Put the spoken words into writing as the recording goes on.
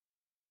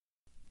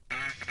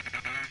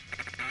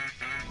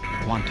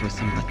want to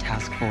assemble a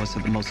task force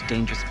of the most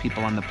dangerous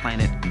people on the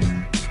planet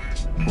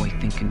who I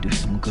think can do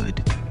some good.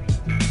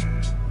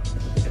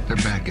 They're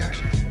bad guys.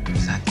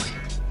 Exactly.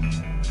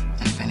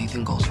 And if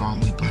anything goes wrong,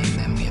 we blame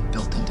them. We have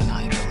built-in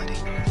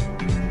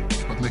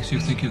deniability. What makes you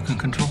think you can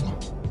control them?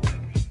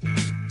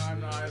 I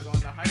was on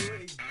the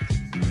highway.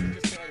 You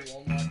just saw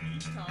Walmart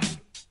each time.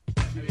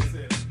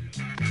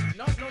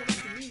 Not to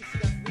me. See,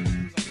 that's when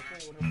she was on the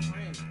phone with her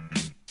friend,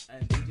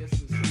 and they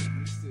just was so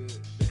used to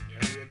the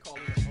area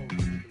calling it, oh, we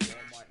need the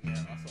Walmart near.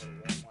 I saw the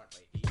Walmart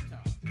like 8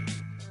 times.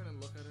 I turned and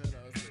looked at her, and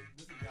I was like,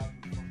 this is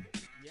Galvin.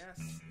 Yes,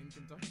 in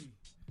Kentucky.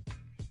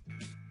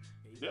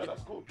 Yeah,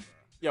 that's cool.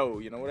 Yo,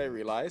 you know what I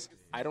realized?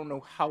 I don't know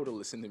how to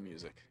listen to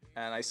music.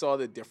 And I saw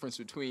the difference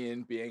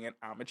between being an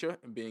amateur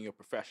and being a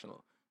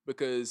professional.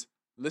 Because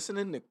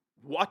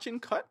watching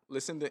Cut,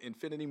 listen to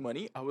Infinity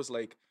Money, I was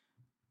like,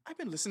 I've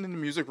been listening to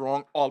music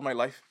wrong all my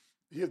life.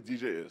 His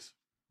DJ is.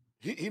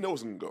 He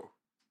knows it can go.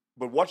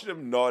 But watching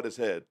him nod his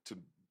head to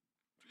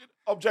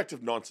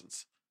objective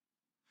nonsense,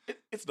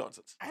 it's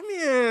nonsense. I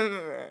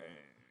mean,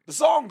 The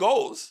song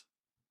goes.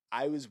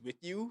 I was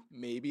with you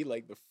maybe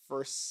like the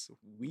first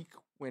week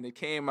when it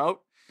came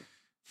out.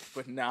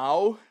 But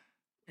now,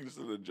 You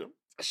listen to the gym.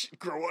 that shit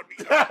grow on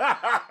me.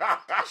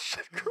 That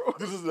shit grow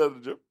This is at the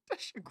gym.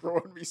 That shit grow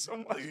on me so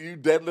much. You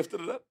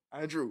deadlifted it up?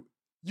 Andrew,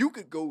 you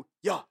could go,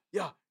 yeah,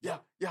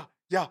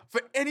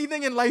 for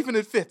anything in life and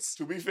it fits.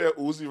 To be fair,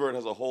 Uzi Vert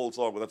has a whole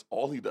song, but that's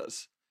all he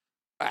does.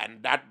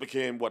 And that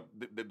became what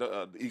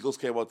the Eagles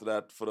came out to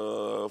that for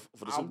the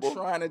Super I'm Bowl.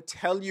 trying to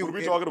tell you. What are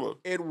we talking about?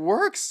 It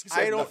works. He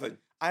said nothing.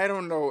 I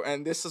don't know.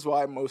 And this is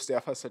why Mos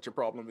Def has such a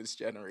problem with this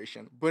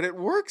generation. But it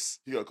works.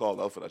 He got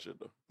called out for that shit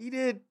though. He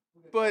did.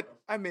 But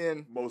I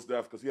mean, Most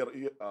Def, because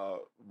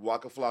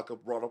Waka Flocka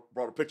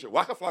brought a picture.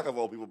 Waka Flocka of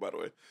all people, by the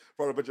way,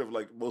 brought a picture of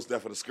like Most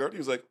Def in a skirt. He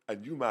was like,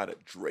 "And you mad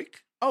at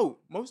Drake?" oh,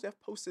 Mos Def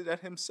posted that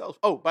himself.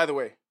 Oh, by the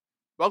way,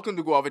 welcome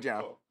to Guava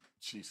Jam. Oh,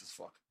 Jesus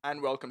fuck!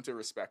 And welcome to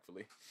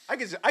Respectfully. I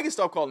can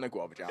stop calling it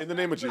Guava Jam. In the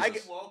name of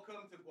Jesus. Welcome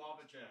to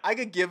Guava Jam. I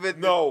could give it.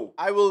 No.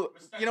 I will.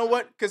 You know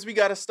what? Because we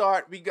gotta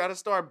start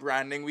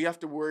branding. We have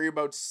to worry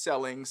about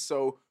selling.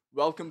 So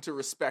welcome to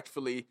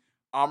Respectfully.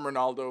 I'm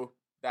Renaldo.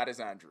 That is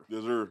Andrew.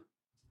 Yes, sir.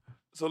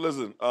 So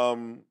listen,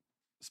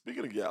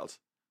 speaking of gals,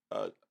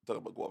 talking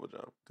about Guava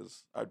Jam,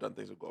 because I've done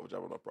things with Guava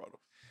Jam I'm not proud of.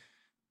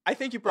 I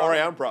think you're proud. Or I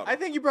of him. am proud of I him.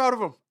 think you're proud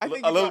of him. I think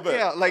A you're little proud- bit.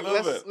 Yeah, like A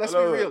little let's bit. let's A be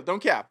little real. bit. Don't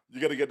cap. You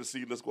gotta get the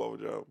seedless Guava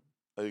Jam.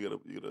 And you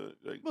gotta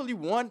like, Well, you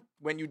want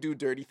when you do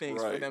dirty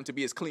things for Right. them to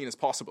be as clean as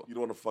possible. you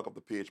don't want to fuck up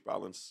the pH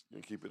balance. You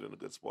keep it in a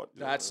good spot.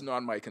 you know what I That's mean?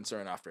 not my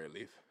concern after I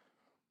leave.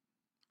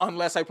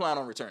 Unless I plan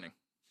on returning.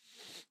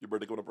 Your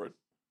birthday coming up, right?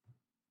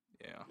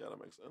 Yeah. Yeah, that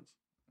makes sense.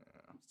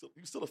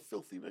 You still a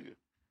filthy nigga.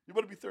 You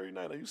better be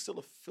 39. Are you still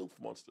a filth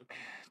monster?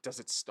 Does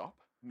it stop?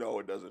 No,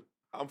 it doesn't.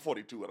 I'm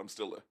 42 and I'm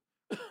still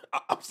there.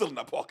 I'm still in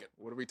that pocket.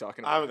 What are we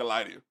talking I'm about? not gonna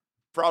lie to you.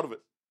 Proud of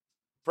it.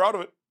 Proud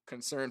of it.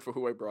 Concern for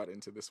who I brought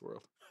into this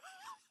world.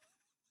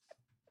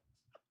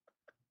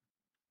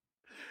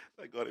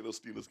 Thank God ain't no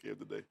Steelers game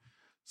today.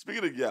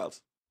 Speaking of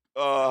gals,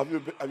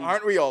 have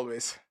Aren't we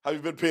always? you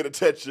been paying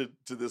attention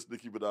to this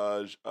Nicki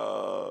Minaj,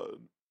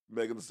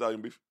 Megan Thee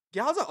Stallion beef?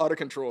 Gals are out of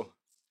control.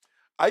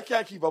 I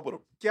can't keep up with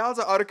them. Gals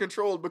are out of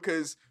control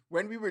because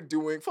when we were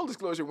doing, full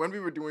disclosure, when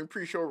we were doing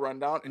pre-show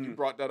rundown and you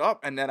brought that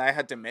up, and then I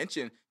had to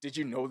mention, did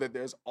you know that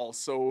there's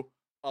also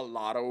a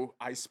Lotto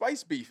Ice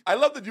Spice beef? I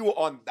love that you were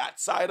on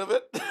that side of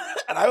it,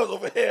 and I was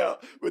over here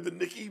with the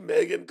Nicki,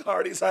 Megan,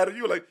 Cardi side, and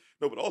you were like,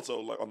 no, but also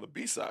like on the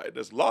B side,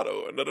 there's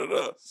Lotto and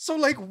da. So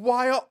like,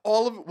 why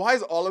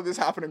is all of this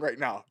happening right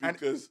now?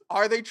 Because and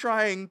are they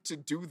trying to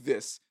do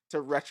this to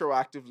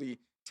retroactively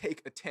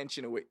take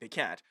attention away? They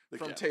can't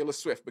from can't. Taylor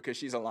Swift because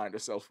she's aligned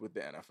herself with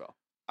the NFL.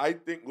 I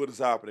think what is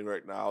happening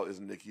right now is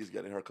Nicki's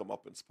getting her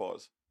comeuppance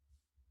pause.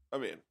 I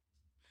mean,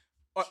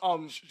 Do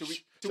we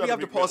shout have out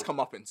to Big pause Mill.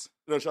 comeuppance?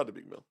 No, shout out to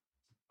Big Mill.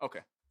 Okay.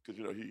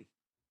 Because, he,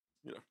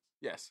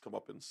 Yes.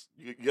 comeuppance.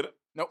 You get it?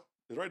 Nope.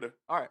 It's right there.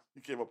 All right.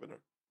 He came up in her.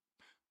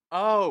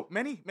 Oh,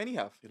 many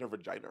have. In her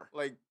vagina.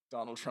 Like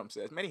Donald Trump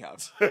says, many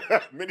have.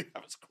 Many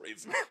have is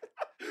crazy.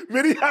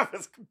 Many have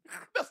is,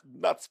 that's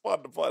nuts,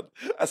 fun to fun.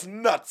 That's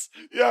nuts.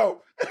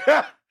 Yo.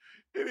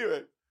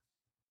 Anyway,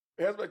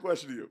 here's my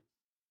question to you.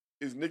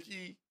 Is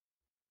Nicki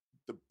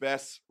the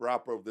best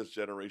rapper of this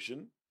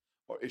generation?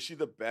 Or is she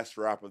the best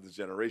rapper of this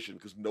generation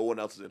because no one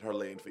else is in her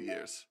lane for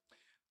years?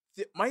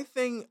 My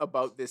thing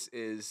about this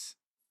is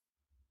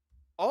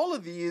all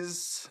of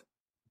these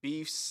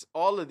beefs,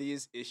 all of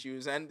these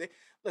issues, and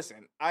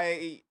listen,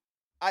 I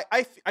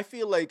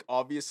feel like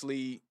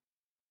obviously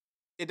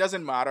it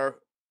doesn't matter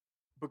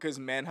because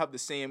men have the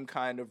same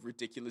kind of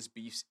ridiculous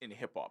beefs in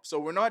hip hop. So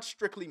we're not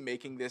strictly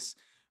making this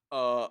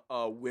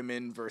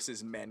women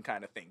versus men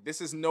kind of thing.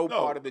 This is no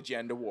part of the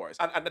gender wars.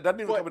 And that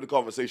didn't even come into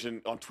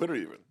conversation on Twitter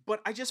even.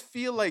 But I just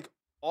feel like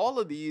all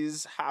of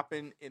these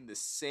happen in the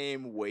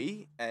same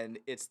way, and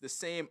it's the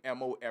same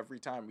MO every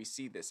time we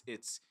see this.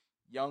 It's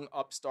young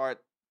upstart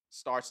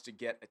starts to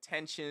get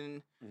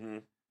attention. Mm-hmm.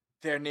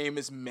 Their name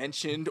is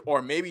mentioned,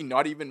 or maybe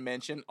not even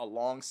mentioned,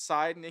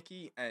 alongside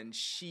Nicki, and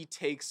she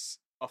takes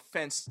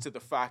offense to the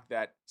fact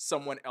that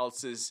someone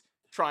else is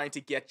trying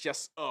to get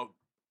just a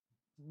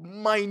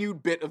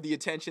minute bit of the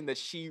attention that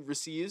she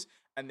receives,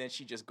 and then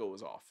she just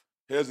goes off.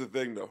 Here's the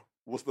thing, though.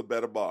 What's the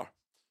better bar?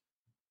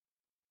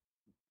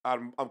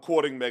 I'm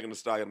quoting Megan Thee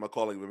Stallion. I'm not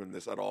calling women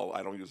this at all.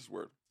 I don't use this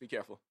word. Be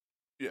careful.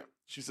 Yeah.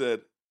 She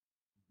said,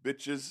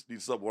 bitches need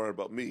to stop worrying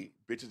about me.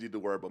 Bitches need to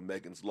worry about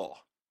Megan's Law.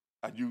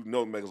 And you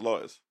know what Megan's Law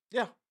is.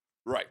 Yeah.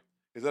 Right.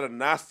 Is that a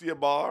nastier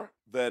bar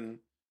than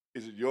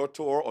is it your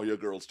tour or your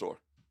girl's tour?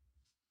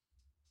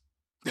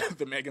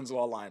 The Megan's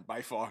Law line,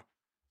 by far.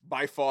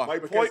 By far. My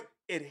because point-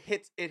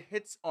 it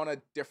hits on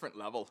a different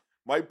level.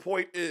 My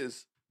point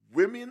is,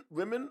 women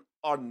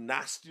are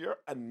nastier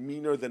and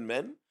meaner than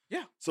men.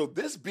 Yeah. So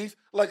this beef,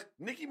 like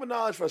Nicki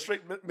Minaj for a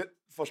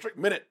straight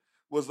minute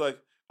was like,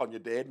 on your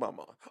dead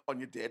mama, on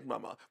your dead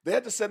mama. They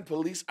had to send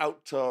police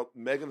out to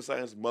Megan Thee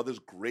Stallion's mother's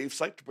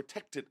gravesite to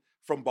protect it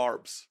from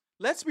barbs.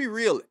 Let's be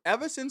real.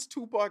 Ever since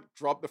Tupac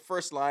dropped the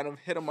first line of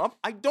 "Hit 'Em Up,"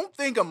 I don't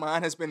think a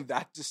man has been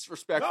that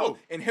disrespectful No.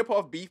 in hip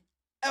hop beef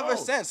ever No.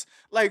 since.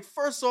 Like,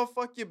 first off,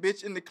 fuck your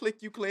bitch in the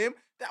clique you claim.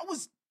 That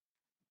was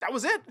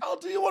it. I'll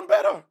do you one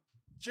better.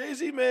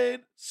 Jay-Z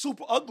made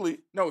Super Ugly.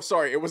 No,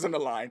 sorry, it wasn't a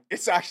line.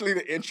 It's actually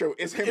the intro.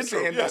 It's him intro,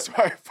 saying yeah. that's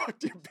why I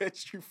fucked your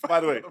bitch. You By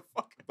the way,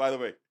 motherfucker. By the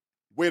way,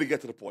 way to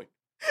get to the point.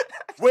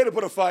 Way to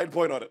put a fine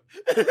point on it.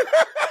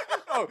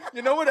 Oh,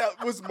 you know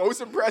what was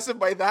most impressive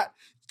by that?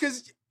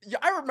 Because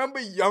I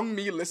remember young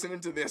me listening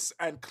to this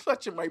and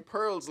clutching my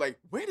pearls like,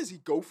 where does he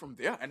go from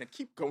there? And it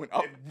keep going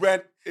up.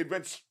 It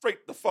went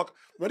straight the fuck.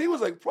 When he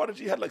was like,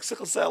 Prodigy had like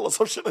sickle cell or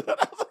some shit like that,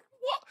 I was like,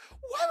 what?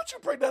 Why would you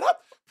bring that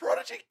up?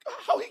 Prodigy,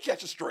 how he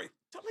catch a stray?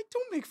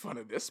 Don't make fun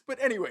of this.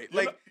 But anyway,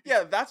 You know-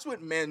 yeah, that's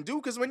what men do.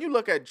 Because when you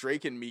look at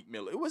Drake and Meek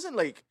Mill, it wasn't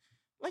like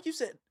you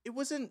said, it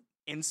wasn't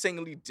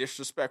insanely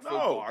disrespectful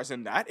No. bars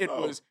in that. It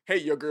No. was, hey,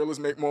 your girl is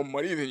make more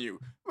money than you.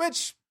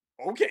 Which,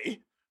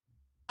 okay.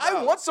 I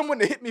Now- want someone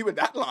to hit me with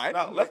that line.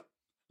 Now,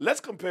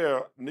 let's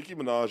compare Nicki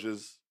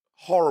Minaj's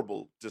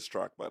horrible diss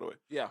track, by the way.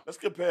 Yeah. Let's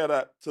compare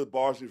that to the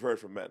bars we've heard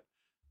from men.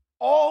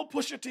 All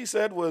Pusha T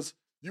said was,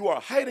 you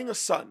are hiding a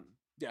son.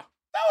 Yeah.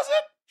 That was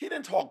it. He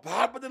didn't talk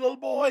bad about the little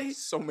boy.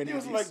 So many He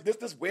of was these. like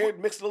this weird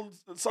mixed little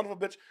son of a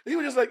bitch. He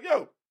was just like,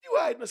 yo, you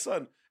hiding a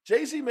son.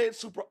 Jay-Z made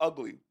Super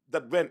Ugly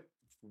that went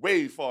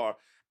way far.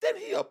 Then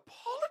he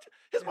apologized.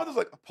 His mother's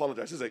like,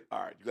 apologize. He's like,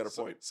 all right, you got a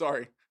point.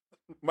 Sorry.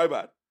 My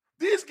bad.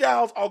 These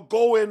gals are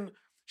going,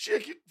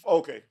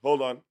 okay,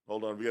 hold on.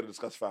 We got to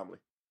discuss family.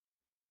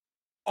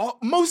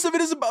 Most of it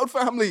is about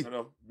family. I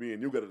know, me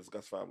and you got to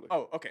discuss family.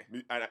 Oh, okay.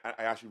 I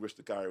actually wish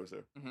the guy was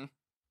there. Mhm.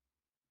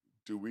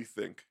 Do we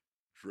think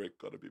Drake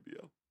got a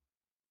BBL?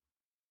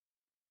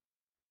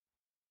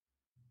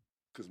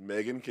 Because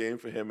Megan came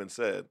for him and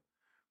said,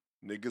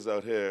 niggas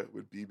out here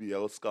with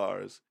BBL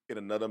scars in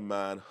another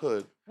man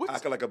hood What's-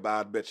 acting like a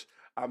bad bitch.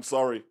 I'm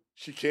sorry.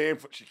 She came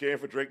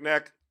for Drake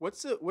neck.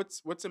 What's a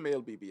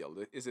male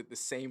BBL? Is it the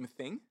same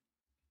thing?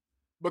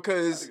 I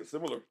Because think it's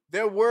similar.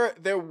 there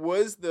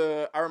was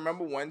I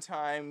remember one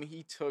time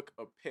he took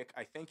a pic,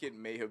 I think it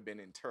may have been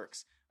in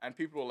Turks, and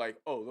people were like,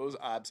 oh, those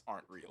abs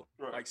aren't real.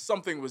 Right. Like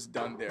something was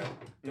done there.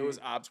 Those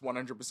abs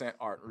 100%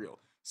 aren't real.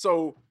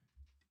 So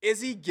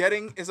is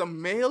a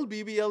male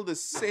BBL the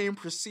same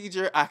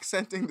procedure,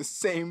 accenting the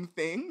same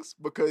things?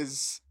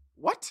 Because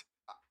what?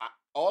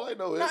 All I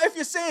know is Now, if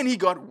you're saying he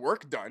got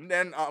work done,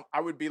 then I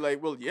would be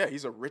like, well, yeah,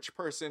 he's a rich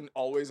person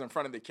always in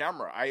front of the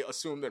camera. I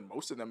assume that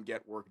most of them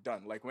get work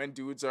done. Like when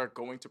dudes are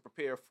going to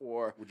prepare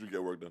for, would you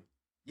get work done?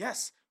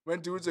 yes,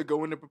 when dudes are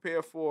going to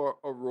prepare for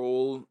a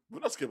role. We're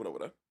not skipping over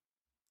that.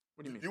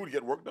 What do you mean? You would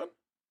get work done?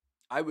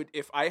 I would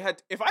if I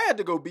had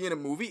to go be in a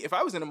movie. If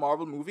I was in a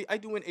Marvel movie, I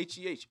do an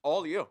HGH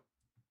all year.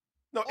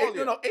 No, Oh,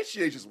 yeah. no,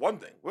 HGH is one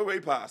thing. We're way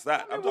past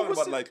that. I I'm mean, well,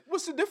 talking about like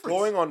what's the difference?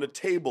 going on the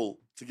table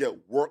to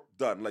get work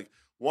done. Like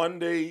one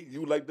day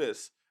you like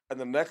this, and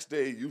the next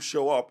day you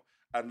show up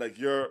and like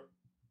you're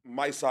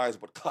my size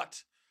but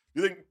cut.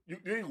 You think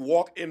you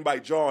walk in by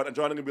John and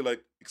John is gonna be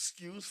like,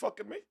 "Excuse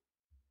fucking me?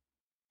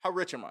 How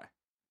rich am I?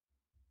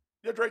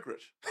 You're Drake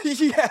rich."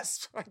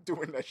 Yes, I'm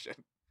doing that shit.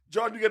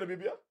 John, you get a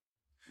BBL?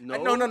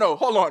 No.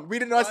 Hold on. We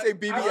did not say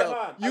BBL. As a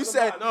man, You as a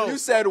said man, you no.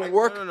 said No,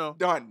 work no.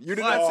 done. You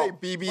did What? not say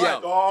Stop. BBL.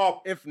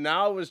 Stop. If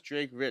now was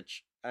Drake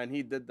rich and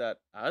he did that,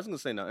 I wasn't gonna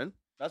say nothing.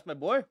 That's my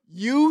boy.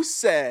 You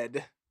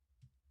said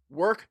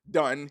work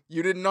done.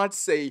 You did not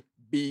say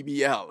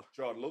BBL.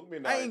 John, look me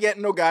in the I eye. ain't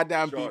getting no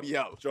goddamn John,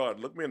 BBL. John,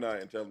 look me in the eye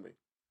and tell me,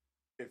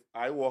 if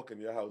I walk in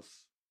your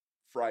house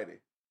Friday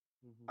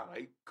and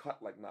I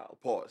cut like now,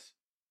 pause.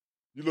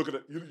 You look at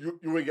it,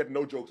 you ain't getting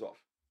no jokes off.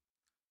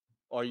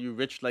 Are you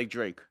rich like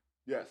Drake?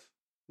 Yes.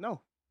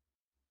 No.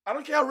 I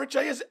don't care how rich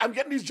I is, I'm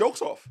getting these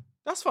jokes off.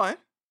 That's fine.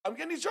 I'm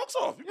getting these jokes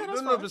off. Yeah, No,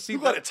 that's no, fine. but see, You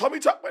got a tummy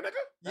tuck, my nigga?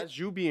 that's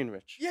you being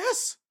rich.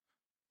 Yes.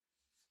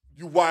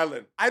 You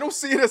wildin'. I don't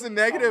see it as a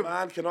negative. A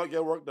man cannot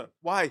get work done.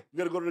 Why? You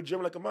gotta go to the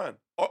gym like a man.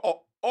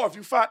 Or if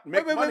you fat,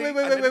 make Wait. money. and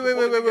then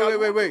before you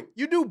get out,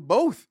 You do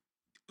both.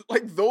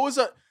 Like those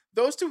are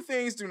Those two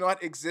things do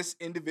not exist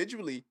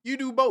individually. You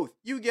do both.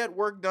 You get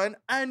work done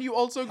and you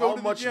also go How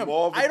to the much gym.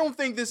 more of a- I don't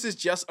think this is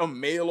just a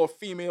male or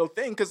female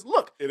thing. Because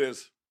look, It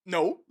is.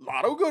 no,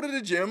 Lotto go to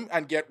the gym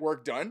and get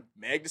work done.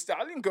 Meg Thee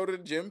Stallion go to the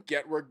gym,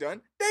 get work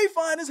done. They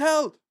fine as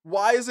hell.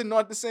 Why is it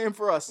not the same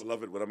for us?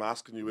 Beloved, what I'm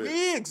asking you is...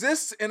 We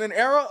exist in an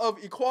era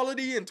of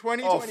equality in Oh,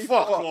 2024.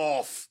 fuck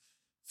off.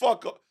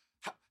 Fuck off.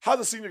 How's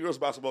the senior girls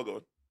basketball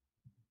going?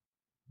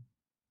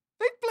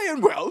 They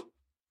playing well.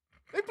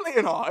 They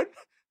playing hard.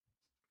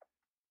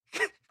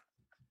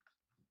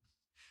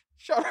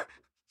 Shut up.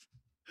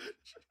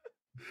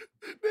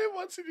 Name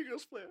one senior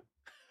girls player.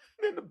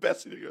 Name the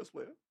best senior girls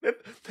player.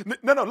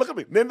 No, look at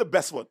me. Name the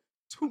best one.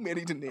 Too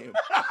many to name.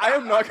 I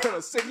am not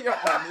gonna sit here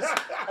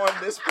on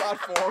this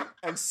platform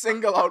and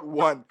single out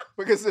one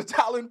because the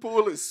talent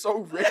pool is so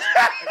rich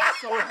and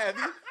so heavy.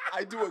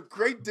 I do a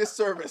great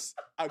disservice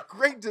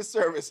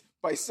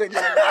by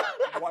singling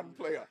out one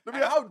player. And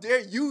how dare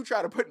you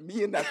try to put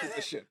me in that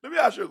position? Let me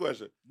ask you a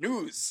question.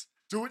 News.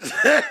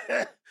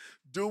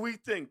 Do we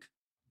think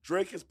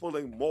Drake is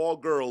pulling more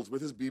girls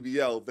with his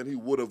BBL than he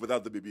would have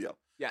without the BBL?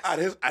 Yes.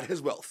 At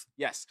his wealth.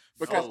 Yes.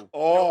 Because Fuck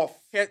off.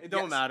 It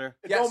don't matter.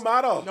 It don't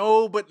matter.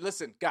 No, but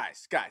listen,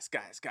 guys.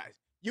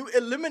 You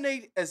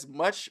eliminate as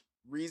much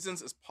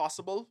reasons as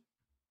possible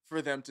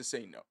for them to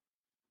say no.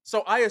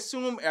 So I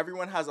assume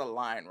everyone has a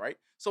line, right?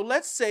 So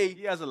let's say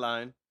He has a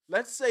line.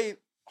 let's say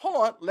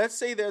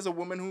there's a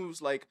woman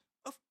who's like,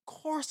 of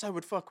course I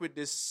would fuck with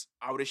this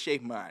out of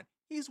shape man.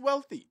 He's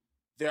wealthy.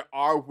 There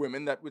are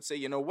women that would say,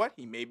 you know what?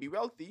 He may be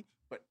wealthy,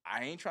 but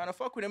I ain't trying to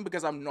fuck with him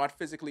because I'm not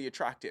physically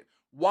attracted.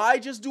 Why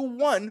just do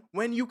one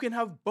when you can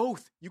have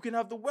both? You can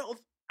have the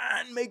wealth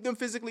and make them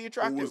physically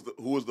attractive.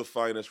 Who was the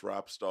finest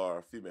rap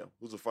star female?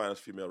 Who's the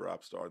finest female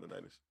rap star in the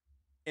 90s?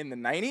 In the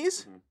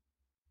 90s? Mhm.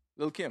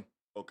 Lil' Kim.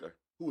 Okay.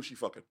 Who was she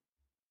fucking?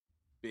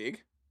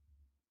 Big.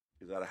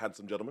 Is that a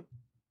handsome gentleman?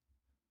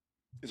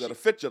 Is that a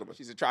fit gentleman?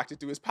 She's attracted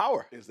to his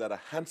power. Is that a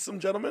handsome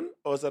gentleman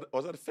or is that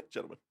a fit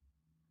gentleman?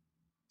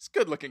 He's a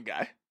good looking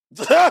guy.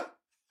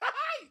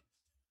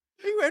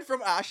 He went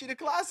from ashy to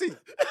classy.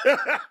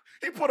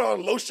 He put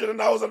on lotion and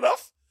that was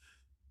enough?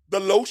 The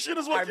lotion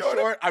is what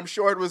I'm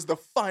sure it was the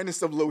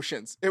finest of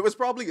lotions. It was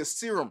probably a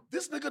serum.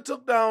 This nigga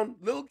took down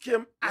Lil'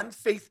 Kim and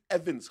Faith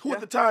Evans, who Yeah.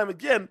 at the time,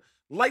 again,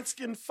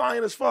 light-skinned,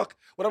 fine as fuck.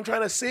 What I'm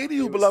trying to say to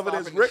you, They was beloved, is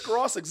slapping the Rick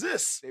Ross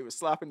exists. They were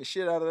slapping the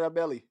shit out of that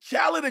belly.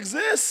 Khaled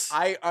exists.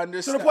 I To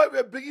understand. the point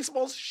where Biggie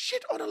Smalls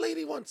shit on a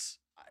lady once.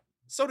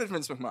 So did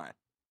Vince McMahon.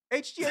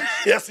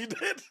 HGH. Yes, he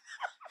did.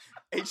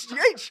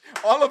 HGH.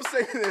 All I'm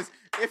saying is,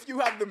 if you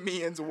have the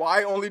means,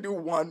 why only do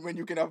one when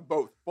you can have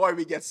both? Boy,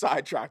 we get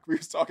sidetracked. We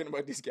was talking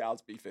about these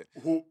gals beefing.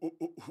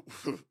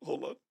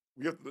 Hold on.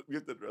 We have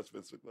to address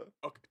Vince McMahon.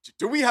 Okay.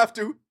 Do we have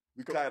to?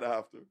 We kind of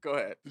have to. Go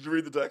ahead. Did you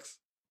read the text?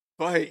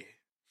 Boy.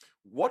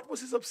 What was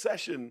his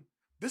obsession?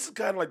 This is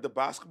kind of like the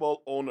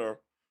basketball owner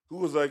who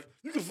was like,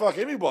 you can fuck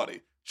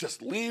anybody.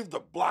 Just leave the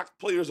black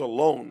players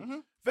alone.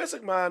 Mhm. Vince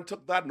McMahon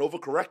took that and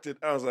overcorrected.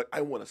 And I was like, I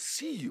want to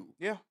see you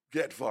Yeah.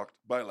 get fucked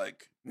by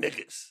like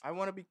niggas. I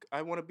want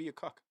to be a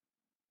cuck.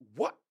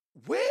 What?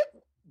 Where?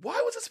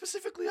 Why was it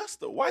specifically us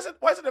though? Why is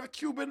it never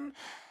Cuban?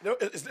 No,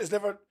 it's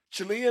never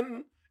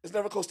Chilean. It's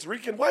never Costa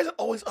Rican. Why is it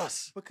always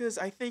us? Because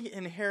I think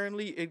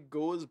inherently it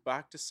goes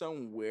back to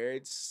some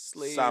weird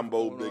slave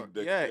Sambo owner. big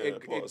dick, Yeah, yeah,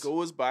 it pause.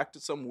 goes back to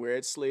some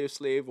weird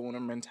slave owner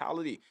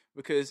mentality.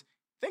 Because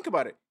think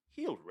about it,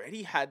 he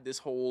already had this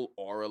whole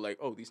aura like,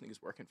 oh, these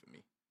niggas working for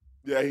me.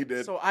 Yeah, he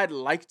did. So I'd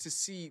like to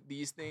see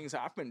these things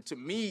happen. To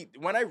me,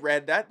 when I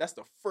read that, that's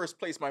the first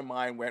place my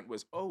mind went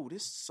was, oh,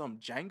 this is some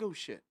Django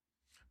shit.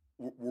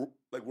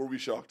 Were we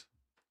shocked?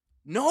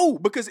 No,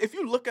 because if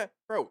you look at,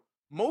 bro,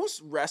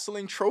 most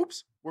wrestling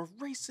tropes were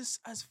racist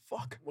as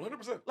fuck.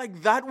 100%.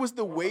 Like, that was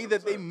the way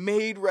that they 100%.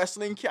 made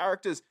wrestling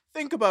characters.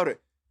 Think about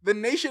it. The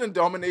Nation of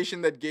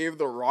Domination that gave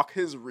The Rock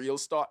his real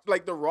start.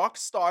 Like, The Rock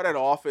started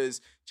off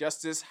as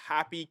just this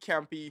happy,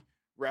 campy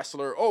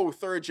wrestler. Oh,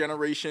 third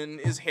generation.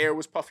 His hair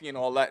was puffy and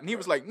all that. And he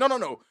was like,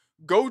 no.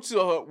 Go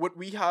to what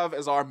we have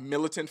as our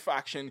militant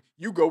faction.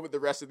 You go with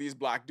the rest of these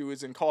black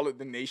dudes and call it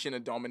the Nation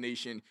of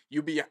Domination.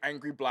 You be an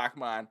angry black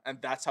man. And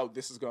that's how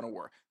this is going to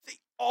work. They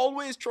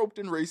always troped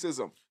in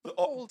racism. The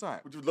whole time.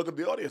 Would you look at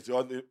the audience?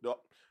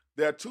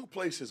 There are two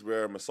places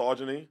where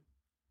misogyny,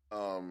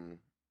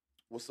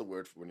 what's the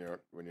word for when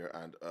you're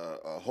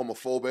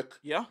homophobic,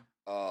 Yeah.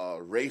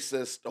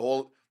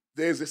 racist,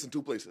 they exist in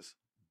two places: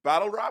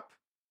 battle rap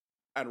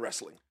and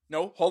wrestling.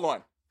 No, hold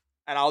on.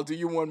 And I'll do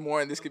you one more,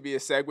 and this could be a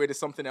segue to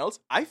something else.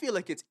 I feel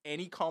like it's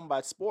any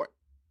combat sport.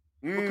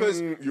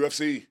 Because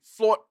UFC,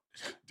 Floyd,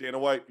 Dana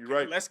White, you're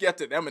right. let's get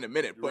to them in a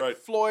minute. You're But right.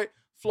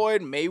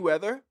 Floyd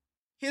Mayweather,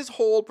 his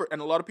whole,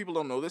 and a lot of people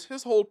don't know this,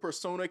 his whole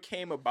persona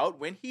came about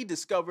when he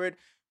discovered,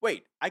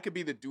 wait, I could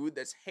be the dude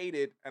that's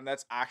hated and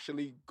that's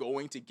actually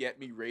going to get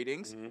me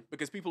ratings Mhm.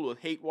 because people will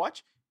hate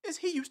watch, is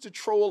he used to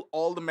troll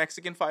all the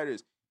Mexican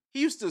fighters. He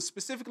used to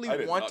specifically I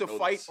did want not to know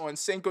fight this. on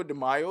Cinco de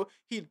Mayo.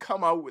 He'd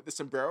come out with the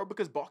sombrero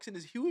because boxing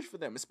is huge for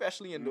them,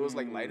 especially in those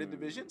like lighter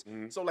divisions.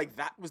 Mhm. So like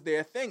that was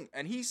their thing.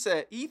 And he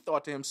said, he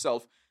thought to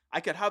himself, I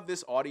could have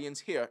this audience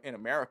here in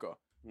America,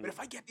 but if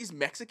I get these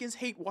Mexicans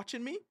hate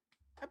watching me,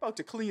 I'm about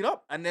to clean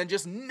up and then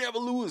just never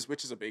lose,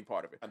 which is a big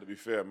part of it. And to be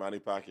fair, Manny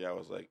Pacquiao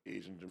was like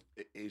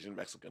Asian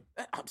Mexican.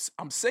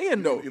 I'm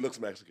saying though. He looks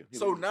Mexican. He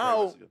So looks very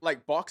now, Mexican.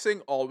 like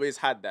boxing always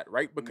had that,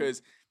 right?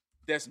 Because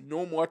there's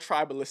no more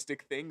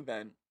tribalistic thing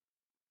than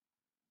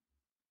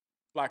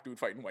black dude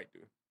fighting white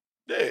dude,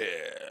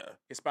 Yeah.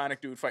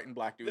 Hispanic dude fighting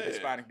black dude, Yeah.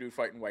 Hispanic dude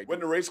fighting white When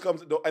dude. the race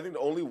comes, I think the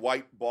only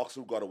white boxer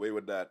who got away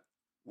with that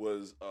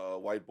was a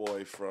white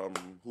boy from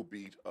who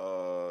beat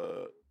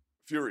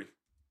Fury.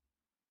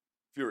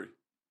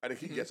 I think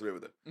he gets away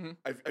with it. Mhm.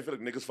 I feel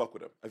like niggas fuck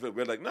with him. I feel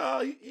we're like, nah,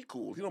 he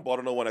cool. He don't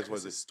bother no one X, Y,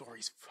 Because Z. his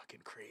story's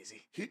fucking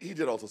crazy. He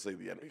did also say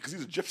the enemy because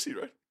he's a gypsy,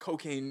 right?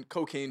 Cocaine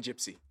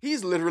gypsy.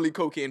 He's literally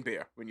cocaine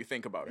bear when you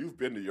think about it. You've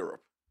been to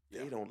Europe.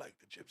 Yeah. They don't like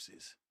the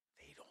gypsies.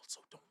 They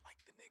also don't like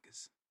the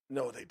niggas.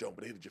 No, they don't,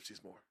 but they hate the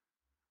gypsies more.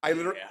 I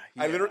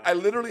Yeah.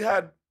 literally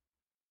had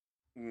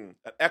an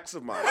ex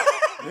of mine.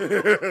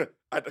 I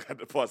had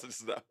to pause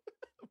this now.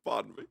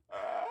 Pardon me.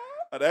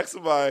 An ex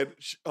of mine,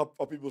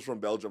 our people's from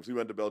Belgium, so we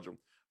went to Belgium.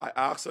 I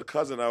asked her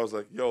cousin, I was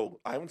like, yo,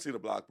 I haven't seen a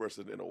black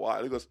person in a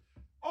while. He goes,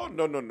 oh,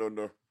 no.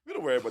 We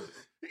don't worry about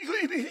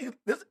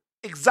this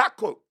exact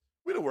quote.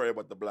 We don't worry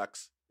about the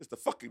blacks. It's the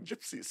fucking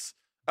gypsies.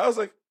 I was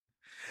like,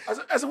 I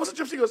said, what's a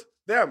gypsy? He goes,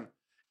 damn.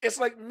 It's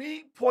like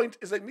me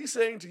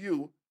saying to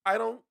you, I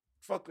don't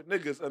fuck with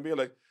niggas and being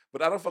like,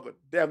 but I don't fuck with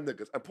them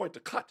niggas and point to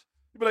cut.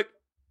 You'd be like,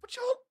 but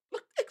y'all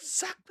look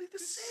exactly the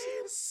same.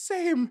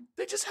 Same.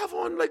 They just have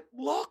on like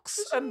locks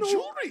There's and no-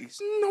 jewelry.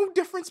 There's no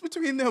difference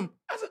between them.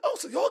 I said, oh,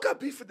 so y'all got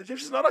beef with the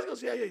gypsies and all that? He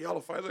goes, yeah, y'all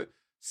are fine. I was like,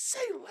 say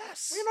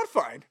less. We're not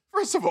fine.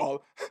 First of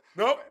all,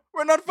 No,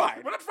 we're not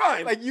fine. we're not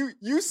fine. Like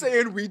you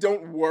saying we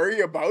don't worry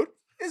about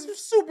is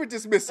super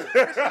dismissive.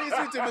 Which leads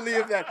me to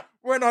believe that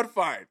we're not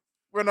fine.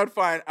 We're not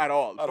fine at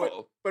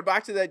all. But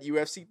back to that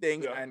UFC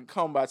thing Yeah. and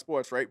combat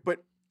sports, right?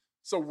 But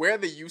so where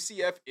the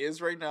UCF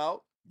is right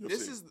now,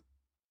 this UFC. is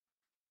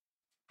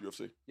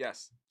UFC.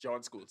 yes,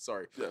 John School.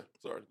 Sorry, Yeah,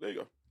 sorry. There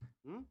you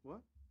go.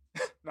 What?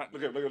 not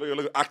Look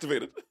at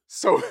activated.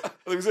 so.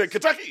 Like we say,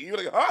 Kentucky. You're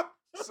like, huh?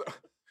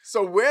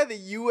 So where the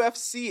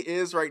UFC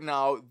is right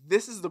now,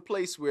 this is the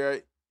place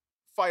where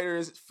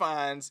fighters,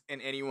 fans,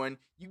 and anyone,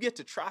 you get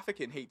to traffic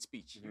in hate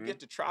speech. You Mhm. get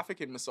to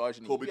traffic in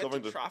misogyny. Colby you get to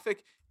Covington.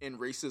 traffic in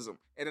racism.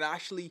 And it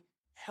actually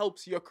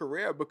helps your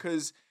career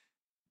because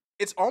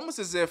it's almost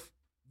as if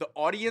the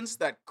audience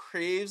that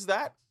craves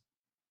that,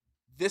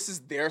 this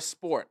is their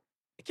sport.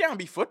 It can't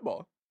be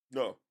football.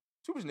 No.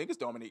 Too much niggas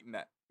dominating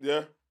that.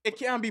 Yeah. It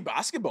can't be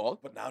basketball.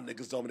 But now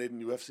niggas dominating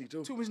UFC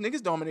too. Too much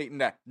niggas dominating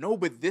that. No,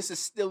 but this is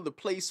still the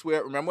place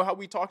where, remember how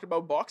we talked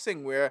about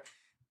boxing, where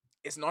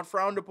it's not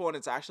frowned upon,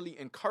 it's actually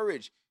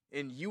encouraged.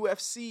 In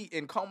UFC,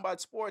 in combat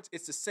sports,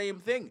 it's the same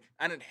thing.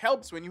 And it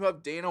helps when you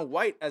have Dana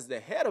White as the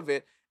head of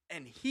it,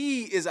 and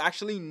he is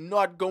actually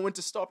not going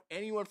to stop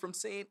anyone from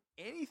saying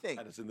anything.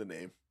 And it's in the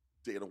name.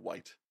 Dana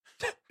White.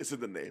 It's in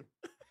the name.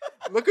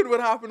 Look at what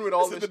happened with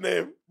all It's in the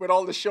name. with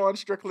all the Sean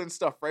Strickland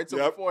stuff, right? So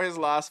Yep. before his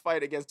last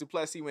fight against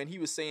Duplessis, when he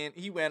was saying,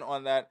 he went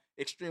on that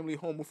extremely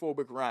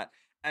homophobic rant,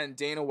 and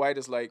Dana White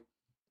is like,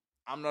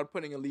 I'm not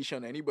putting a leash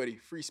on anybody.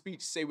 Free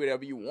speech, say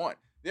whatever you want.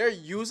 They're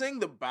using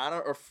the banner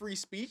of free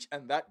speech,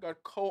 and that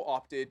got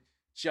co-opted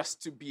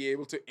just to be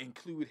able to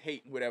include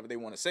hate in whatever they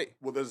want to say.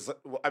 Well, there's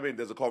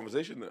a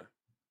conversation there.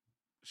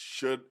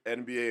 Should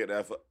NBA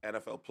and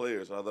NFL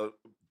players and other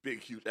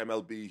big, huge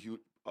MLB,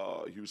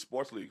 huge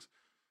sports leagues,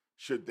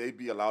 should they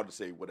be allowed to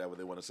say whatever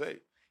they want to say?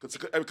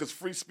 Because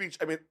free speech,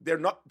 they're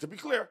not, to be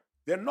clear,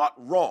 they're not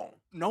wrong.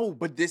 No,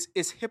 but this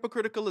is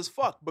hypocritical as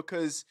fuck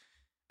because,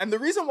 and the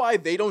reason why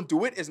they don't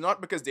do it is not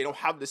because they don't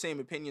have the same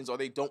opinions or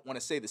they don't want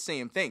to say the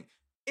same thing.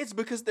 It's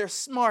because they're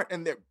smart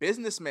and they're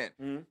businessmen.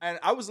 Mhm. And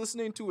I was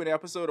listening to an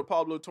episode of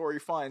Pablo Torre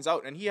Finds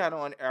Out, and he had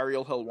on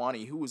Ariel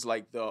Helwani, who was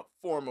like the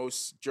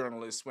foremost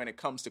journalist when it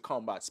comes to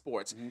combat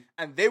sports. Mhm.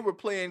 And they were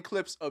playing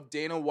clips of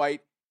Dana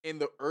White in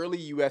the early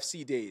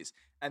UFC days.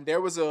 And there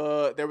was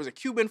a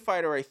Cuban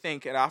fighter, I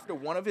think, and after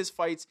one of his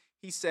fights,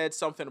 he said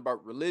something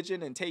about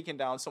religion and taking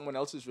down someone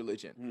else's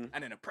religion. Mhm.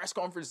 And in a press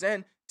conference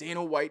then,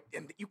 Dana White,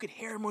 and you could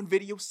hear him on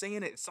video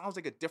saying it sounds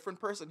like a different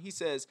person. He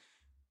says,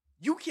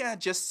 you can't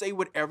just say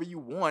whatever you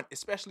want,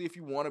 especially if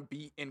you want to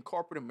be in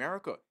corporate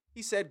America.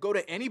 He said, go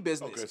to any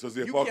business. Okay, so it's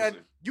the you can't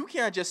hypocrisy. you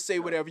can't just say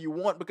whatever you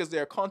want because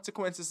there are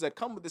consequences that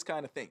come with this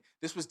kind of thing.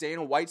 This was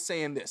Dana White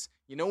saying this.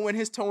 You know when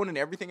his tone and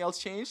everything else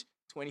changed?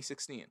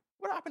 2016.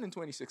 What happened in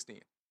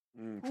 2016?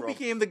 Who Trump.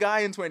 became the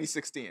guy in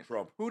 2016?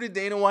 Trump. Who did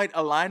Dana White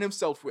align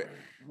himself with?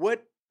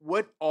 What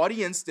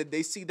audience did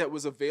they see that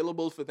was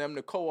available for them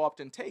to co-opt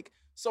and take?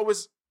 So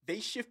they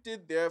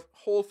shifted their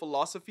whole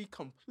philosophy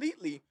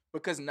completely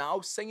because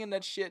now saying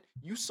that shit,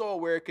 you saw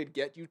where it could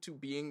get you to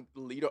being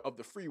the leader of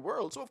the free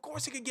world. So of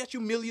course it could get you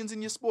millions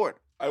in your sport.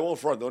 I won't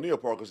front. The only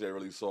hypocrisy I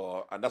really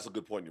saw, and that's a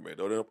good point you made.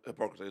 The only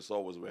hypocrisy I saw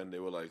was when they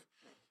were like,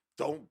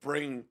 "Don't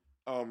bring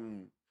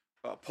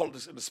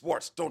politics into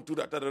sports. Don't do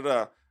that." Da da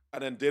da.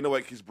 And then Dana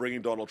White keeps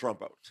bringing Donald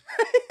Trump out.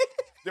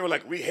 They were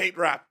like, "We hate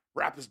rap.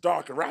 Rap is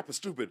dark and rap is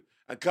stupid."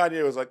 And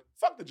Kanye was like,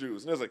 "Fuck the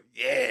Jews." And he was like,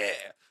 "Yeah,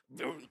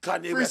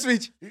 Kanye Free West.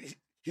 speech.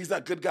 He's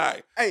that good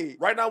guy. Hey,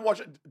 Right now, I'm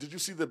watching. Did you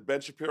see the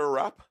Ben Shapiro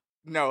rap?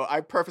 no,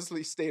 I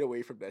purposely stayed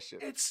away from that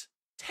shit. It's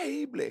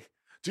terrible.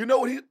 Do you know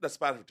what he? That's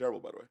Spanish for terrible,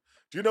 by the way.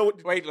 Do you know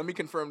what? Wait, let me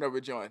confirm that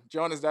with John.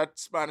 John, is that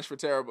Spanish for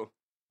terrible?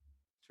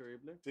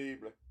 Terrible.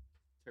 Terrible.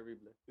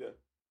 Terrible. Yeah.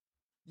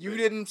 You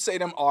didn't say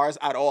them R's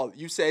at all.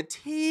 You said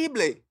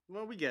terrible.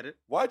 Well, we get it.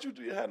 Why'd you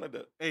do your hand like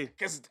that? Hey,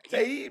 Because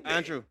Terrible.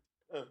 Andrew.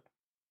 Uh.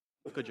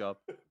 Good job.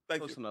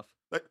 Thank Close you. enough.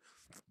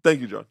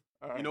 Thank you, John.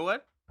 You know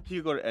what? He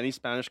could go to any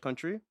Spanish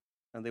country,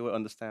 and they would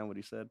understand what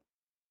he said.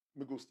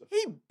 Me gusta.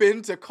 he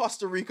been to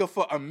Costa Rica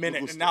for a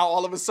minute, and now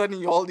all of a sudden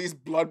you all these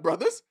blood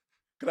brothers.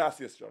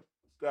 Gracias, John.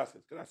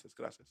 Gracias.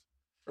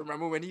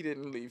 Remember when he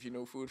didn't leave you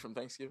no food from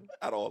Thanksgiving?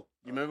 At all.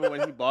 You remember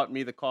when he bought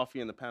me the coffee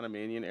in the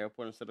Panamanian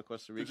airport instead of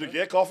Costa Did Rica? you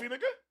get coffee, nigga?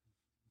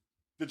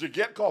 Did you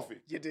get coffee?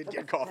 You did From-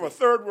 get coffee. From a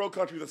third world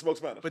country that smokes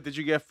Spanish. But did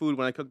you get food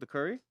when I cooked the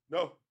curry?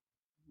 No.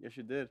 Yes,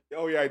 you did.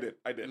 Oh, yeah, I did.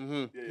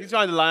 Mm-hmm. Yeah, He's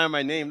trying to lie on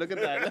my name. Look at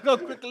that. Look how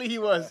quickly he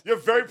was. You're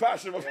very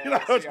passionate about,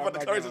 Yeah, see, about I'm the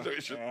not curry gonna-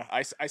 situation. yeah,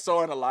 I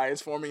saw an alliance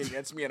forming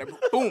against me, and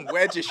boom,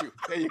 wedge issue.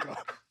 There you go.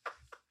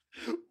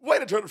 Way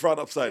to turn the front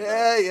upside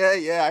down.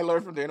 Yeah. I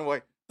learned from Dana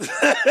White.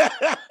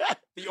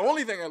 The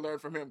only thing I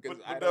learned from him, because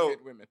But I no. don't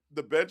hit women.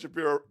 The Ben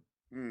Shapiro,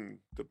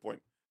 good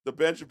point. The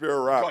Ben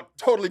Shapiro rap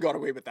Totally got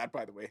away with that,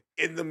 by the way.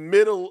 in the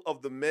middle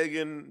of the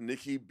Megan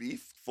Nicki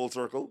beef, full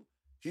circle.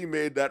 He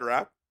made that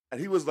rap,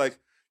 and he was like,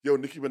 "Yo,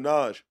 Nicki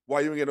Minaj, why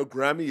you ain't get no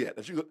Grammy yet?"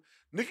 And she goes,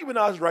 "Nicki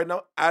Minaj is right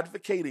now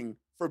advocating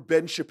for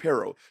Ben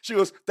Shapiro." She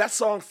goes, "That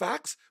song,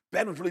 Facts."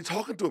 Ben was really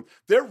talking to him.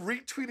 They're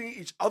retweeting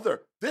each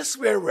other. This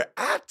where we're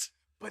at.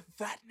 But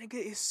that nigga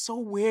is so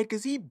weird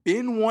because he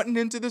been wanting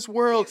into this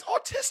world. He's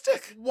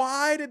autistic.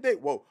 Why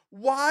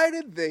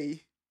did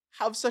they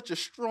have such a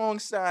strong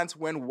stance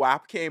when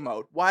WAP came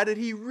out? Why did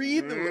he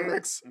read the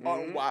lyrics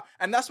on WAP?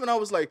 And that's when I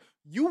was like,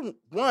 you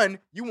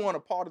want a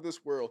part of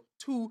this world.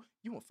 Two,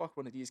 you want to fuck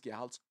one of these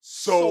gals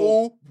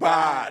so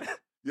bad.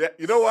 Yeah,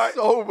 you know why?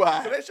 So So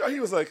bad. that show, he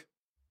was like,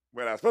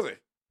 "Wait, ass pussy.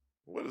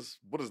 What is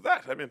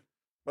that? I mean,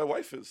 my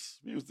wife we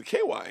use the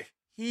KY.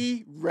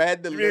 He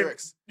read the You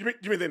lyrics.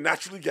 mean they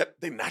naturally get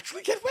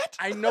wet?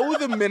 I know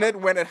the minute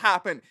when it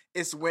happened.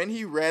 It's when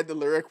he read the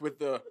lyric with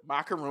the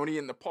macaroni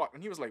in the pot.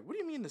 And he was like, what do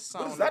you mean the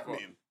sound? What does that of a-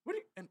 mean? What do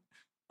you, and,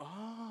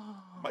 oh.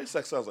 My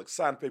sex sounds like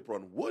sandpaper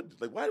on wood.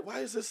 Like why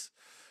is this?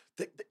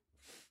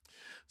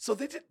 So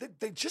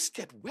they just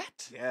get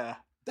wet. Yeah.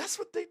 That's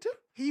what they do.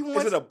 He Is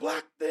wants it a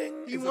black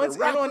thing? He Is wants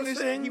it a in on rapper this.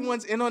 thing? He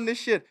wants in on this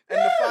shit, and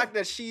the fact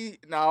that she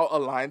now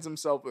aligns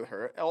himself with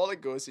her, all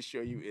it goes to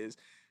show you is,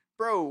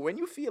 bro, when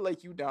you feel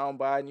like you down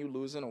bad and you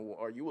losing a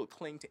war, you will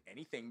cling to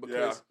anything Yeah,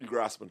 because you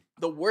grasping.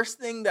 the worst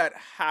thing that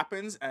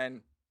happens,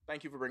 and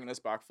thank you for bringing us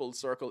back full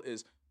circle,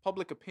 is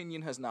public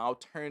opinion has now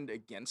turned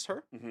against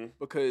her Mm-hmm.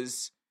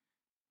 because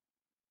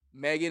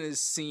Megan is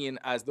seen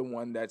as the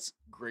one that's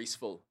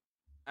graceful.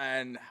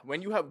 And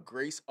when you have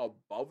grace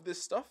above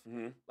this stuff,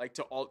 Mm-hmm. like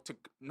to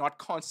not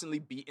constantly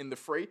be in the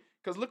fray,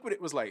 because look what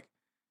it was like.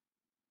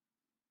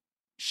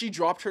 She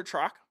dropped her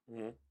track,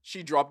 Mm-hmm.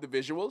 she dropped the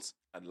visuals,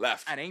 And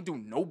left. and ain't do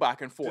no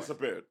back and forth.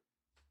 Disappeared.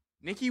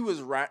 Nikki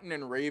was ranting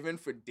and raving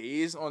for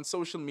days on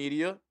social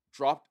media,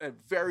 dropped a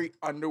very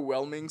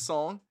underwhelming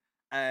song,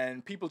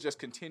 and people just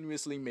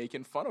continuously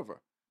making fun of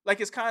her. Like,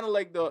 it's kind of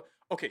like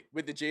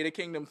with the Jada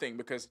Kingdom thing,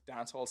 because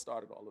dancehall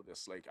started all of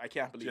this. Like, I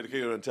can't believe Jada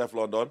Kingdom and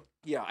Teflon Don.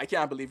 yeah, I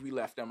can't believe we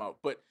left them out.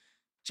 But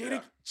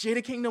Yeah.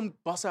 Jada Kingdom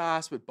bust her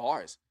ass with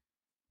bars.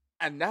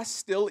 And that's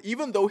still,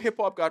 even though hip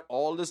hop got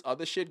all this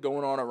other shit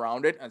going on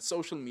around it and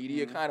social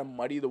media kind of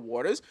muddy the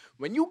waters,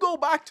 when you go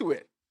back to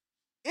it,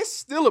 it's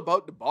still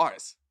about the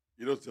bars.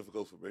 You know what's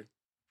difficult for me?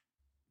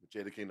 With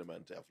Jada Kingdom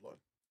and Teflon.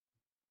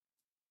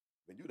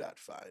 When you that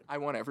fine. I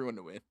want everyone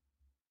to win.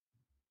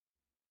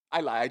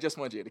 I lie, I just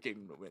want Jada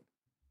Kingdom to win.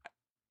 I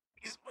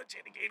just want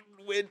Jada Kingdom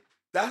to win.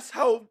 That's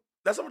how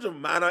much of a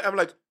man I'm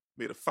like,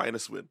 may the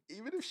finest win.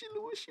 Even if she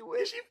lose, she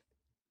wins.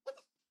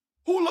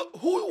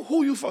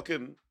 Who you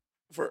fucking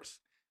first?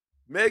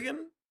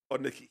 Megan or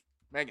Nikki?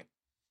 Megan.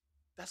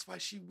 That's why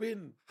she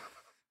win.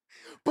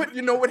 But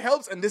you know what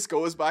helps? And this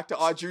goes back to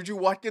our Juju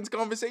Watkins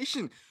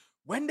conversation.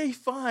 When they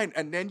find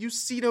and then you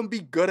see them be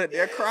good at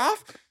their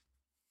craft,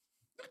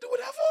 You can do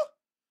whatever.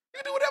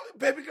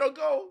 Baby girl,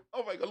 go.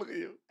 Oh my God, look at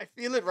you. I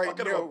feel it right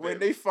Talking now. about When babes.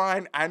 they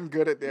find and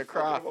good at their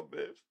craft.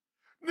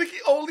 Nikki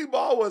only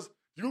bar was,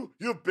 you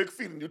have big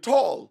feet and you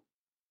tall.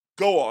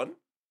 Go on.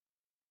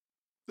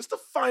 This the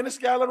finest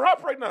gal in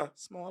rap right now.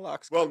 Small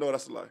ox. Well, no,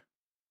 that's a lie.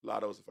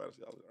 Lada was the finest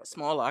gal in rap.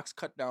 Small ox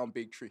cut down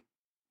big tree.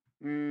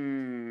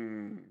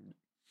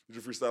 Did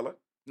you freestyle it?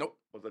 Nope.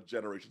 Was that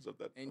generations of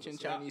that? Ancient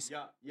of that Chinese.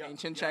 yeah,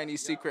 Ancient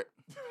Chinese secret.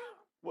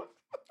 What?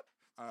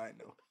 I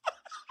know.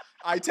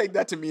 I take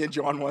that to me and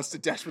John wants to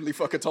desperately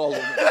fuck a tall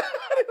woman.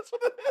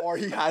 Or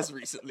he has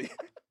recently.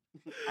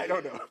 I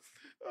don't know.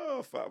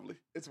 Oh, family.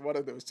 It's one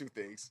of those two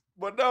things.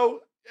 But no,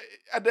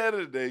 at the end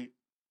of the day,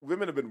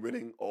 women have been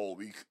winning all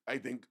week. I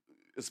think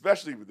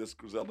especially with this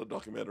Griselda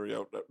documentary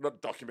out.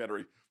 Not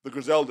documentary, the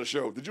Griselda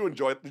show. Did you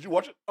enjoy it? Did you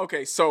watch it?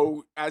 Okay,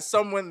 so as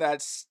someone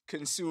that's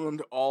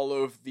consumed all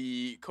of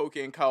the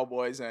Cocaine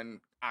Cowboys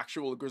and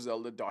actual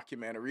Griselda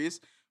documentaries,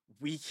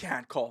 we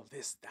can't call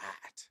this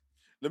that.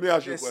 Let me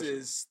ask you a This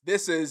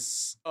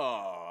question.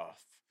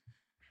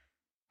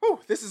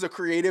 this is a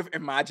creative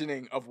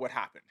imagining of what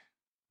happened.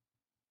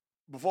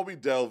 Before we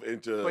delve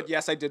into, But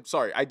yes, I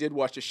did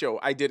watch the show.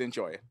 I did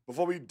enjoy it.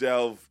 before we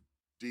delve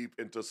deep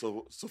into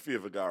Sofia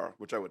Vergara,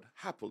 which I would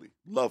happily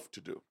love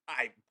to do,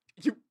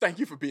 Thank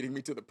you for beating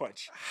me to the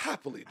punch.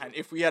 happily. And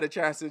if we had a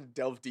chance to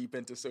delve deep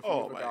into Sofia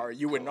Oh my Vergara,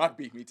 you would God. not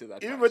beat me to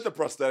that Even punch. with the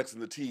prosthetics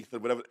and the teeth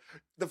and whatever,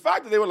 the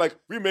fact that they were like,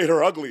 we made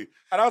her ugly,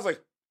 and I was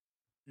like,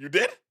 you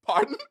did?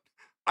 Pardon?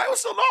 I was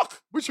so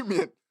knocked. What you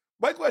mean?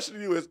 My question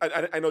to you is,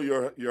 I know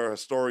you're a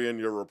historian,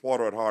 you're a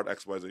reporter at heart,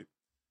 XYZ.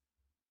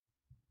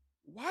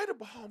 Why the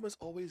Bahamas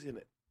always in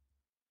it?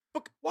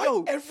 Why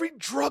Yo, every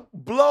drug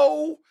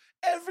blow,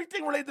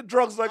 everything related to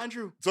drugs, like,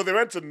 Andrew, so they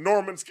went to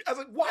Norman's. I was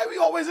like, why are we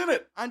always in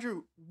it?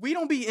 Andrew, we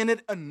don't be in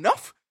it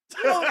enough.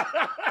 You know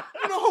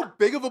how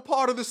big of a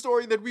part of the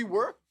story that we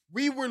were?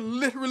 We were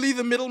literally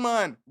the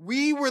middleman.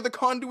 We were the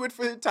conduit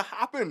for it to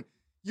happen.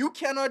 You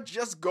cannot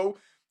just go.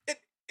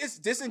 It's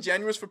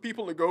disingenuous for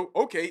people to go,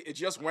 okay, it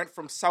just went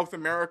from South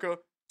America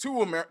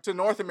to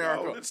North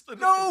America.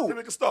 No, they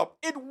make a stop.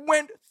 It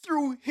went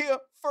through here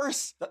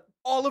first.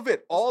 All of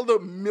it. All the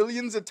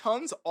millions of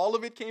tons, all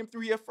of it came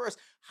through here first.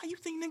 How you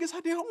think niggas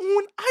had their own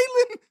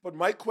island? But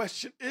my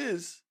question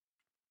is,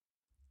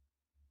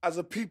 as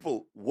a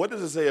people, what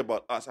does it say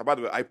about us? And by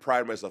the way, I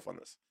pride myself on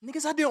this.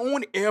 Niggas had their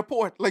own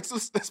airport. Like, so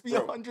let's be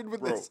 100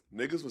 with Bro, this.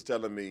 niggas was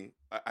telling me,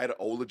 I had an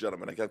older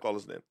gentleman, I can't call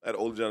his name. I had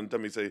an older gentleman tell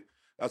me, say,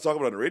 I was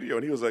talking about it on the radio,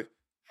 and he was like,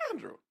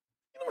 Andrew,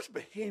 you know how much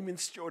Bahamian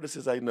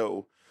stewardesses I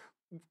know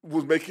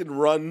was making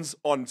runs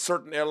on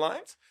certain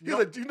airlines? He was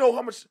like, do you know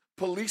how much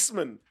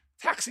policemen,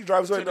 taxi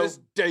drivers I To know? this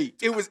day.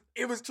 It was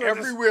To this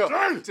everywhere.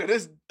 day. To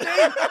this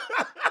day.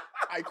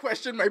 I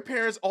question my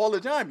parents all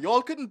the time.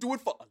 Y'all couldn't do it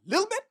for a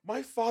little bit?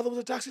 My father was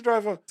a taxi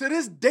driver. To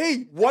this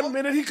day. 1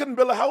 minute he couldn't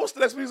build a house, the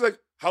next minute he's like,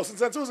 house in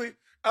Sanssouci.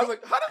 I was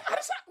like, how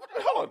does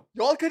that, hold on.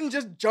 Y'all couldn't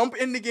just jump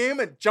in the game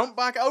and jump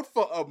back out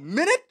for a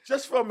minute?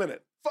 Just for a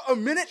minute. For a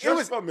minute? For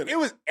a minute. It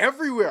was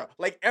everywhere.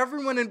 Like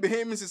everyone in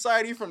Bahamian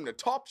society from the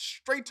top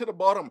straight to the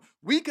bottom.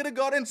 We could have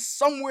gotten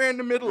somewhere in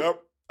the middle.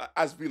 Yep.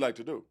 As we like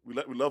to do. We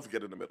love to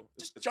get in the middle.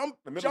 Just jump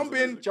the middle is in,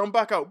 amazing. jump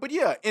back out. But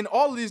yeah, in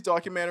all of these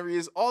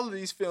documentaries, all of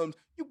these films,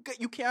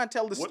 you can't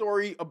tell the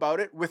story about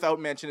it without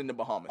mentioning the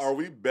Bahamas. Are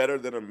we better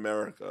than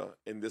America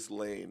in this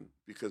lane?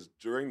 Because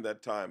during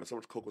that time, and so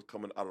much coke was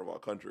coming out of our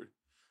country,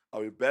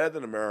 are we better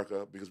than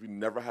America because we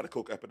never had a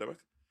coke epidemic?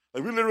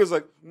 Like, we literally was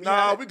like,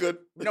 nah, we good.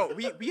 No,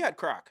 we had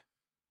crack.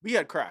 We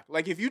had crack.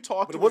 Like, if you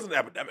talk But to it wasn't an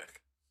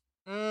epidemic.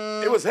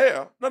 It was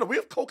here. No, we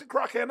have coke and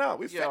crack here now.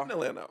 We have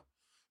fentanyl here now.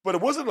 But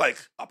it wasn't like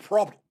a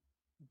problem.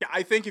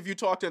 I think if you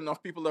talk to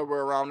enough people that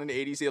were around in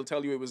the 80s, they'll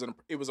tell you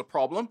it was a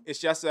problem. It's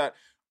just that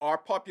our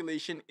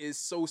population is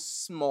so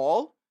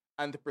small,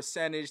 and the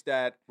percentage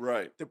that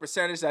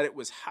it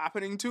was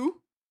happening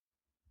to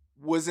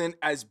wasn't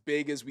as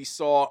big as we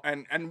saw,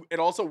 and it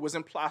also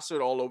wasn't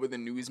plastered all over the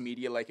news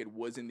media like it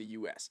was in the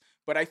US.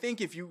 But I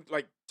think if you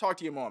like talk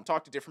to your mom,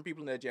 talk to different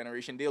people in that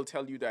generation, they'll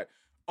tell you that,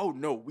 oh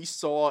no, we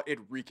saw it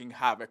wreaking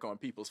havoc on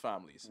people's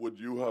families. Would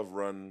you have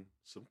run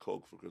some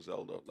coke for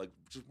Griselda? Like,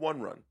 just one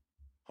run,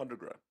 100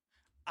 grand.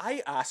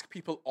 I ask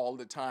people all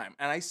the time,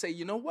 and I say,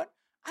 you know what?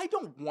 I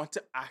don't want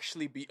to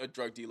actually be a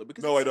drug dealer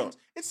because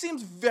it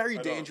seems very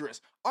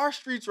dangerous. Our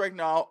streets right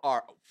now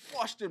are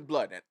washed in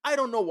blood, and I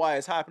don't know why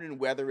it's happening,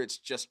 whether it's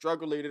just drug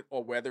related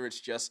or whether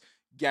it's just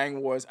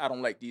gang wars. I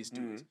don't like these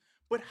dudes.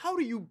 But how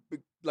do you,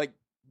 like,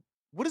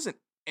 what is an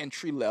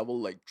entry-level,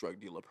 like, drug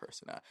dealer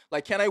person at?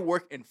 Like, can I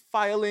work in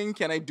filing?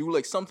 Can I do,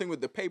 like, something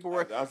with the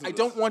paperwork? I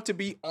don't want to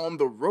be on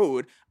the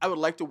road. I would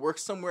like to work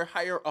somewhere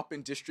higher up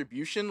in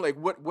distribution. Like,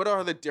 what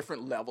are the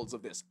different levels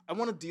of this? I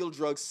want to deal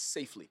drugs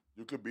safely.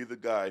 You could be the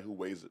guy who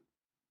weighs it.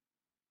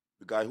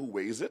 The guy who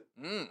weighs it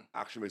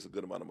actually makes a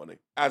good amount of money.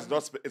 It's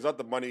not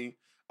the money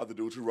of the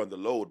dudes who run the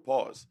load,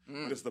 pause.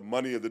 But it's the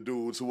money of the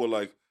dudes who are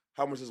like,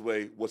 how much is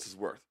weigh? What's his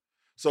worth?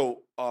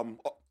 So,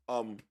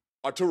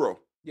 Arturo.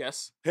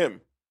 Yes. Him.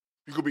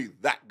 You could be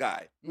that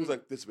guy who's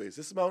like, this weighs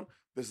this amount,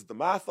 this is the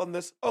math on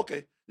this.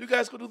 Okay, you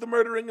guys go do the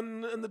murdering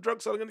and the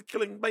drug selling and the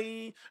killing,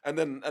 bye. And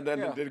then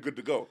they're good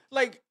to go.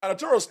 Like, and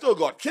Arturo still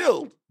got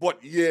killed,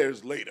 but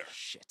years later.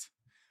 Shit.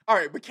 All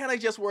right, but can I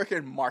just work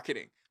in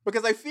marketing?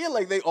 Because I feel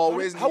like they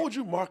always. How would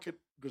you market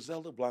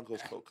Griselda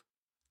Blanco's coke?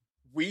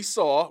 We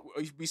saw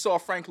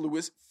Frank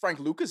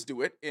Lucas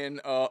do it in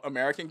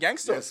American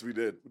Gangster. Yes, we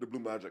did with the Blue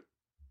Magic.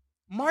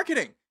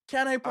 Marketing.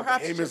 Can I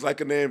perhaps? Name is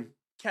like a name.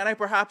 Can I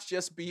perhaps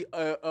just be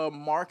a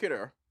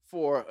marketer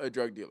for a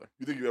drug dealer?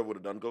 You think you ever would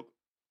have done coke?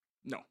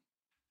 No.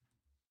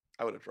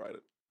 I would have tried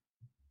it.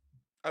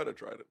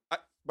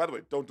 By the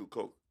way, don't do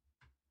coke.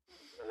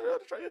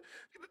 Try it.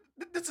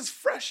 This is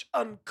fresh,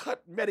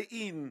 uncut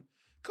Medellin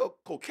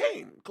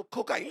cocaine,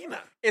 cocaine.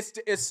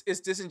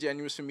 It's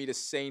disingenuous for me to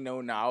say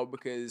no now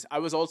because I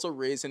was also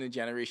raised in a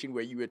generation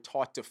where you were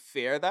taught to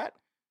fear that,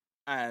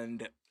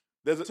 and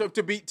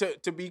to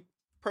be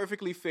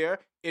perfectly fair,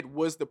 it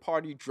was the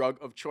party drug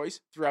of choice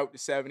throughout the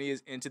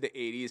 70s into the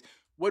 80s.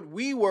 What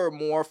we were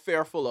more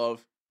fearful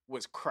of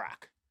was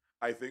crack.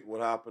 I think what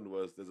happened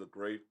was there's a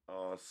great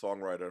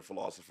songwriter and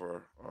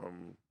philosopher,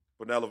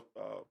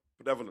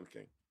 Benevolent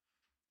King.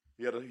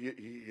 He had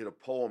a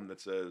poem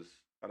that says,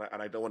 and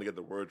I don't want to get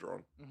the words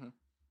wrong.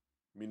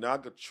 Me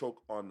not go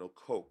choke on no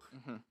coke.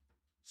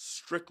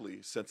 Strictly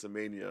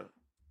sensimania,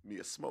 me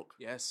a smoke.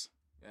 Yes.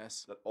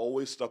 That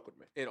always stuck with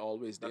me. It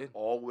always did. It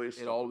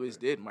always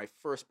did. My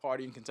first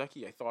party in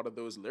Kentucky, I thought of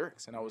those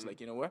lyrics, and I was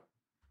like, you know what?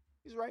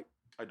 He's right.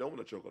 I don't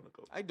want to choke on the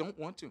coke. I don't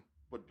want to.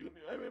 But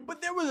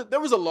But there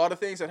was a lot of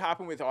things that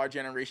happened with our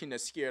generation that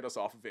scared us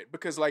off of it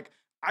because, like,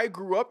 I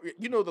grew up.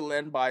 You know the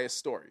Len Bias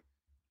story.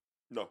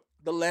 No.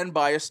 The Len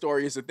Bias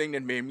story is the thing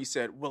that made me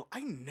said, well, I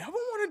never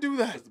want to do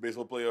that. That's the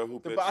baseball player who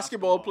The pitched.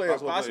 basketball player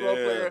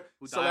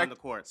Who died on the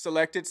court.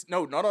 selected,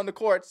 no, not on the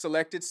court,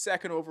 selected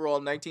second overall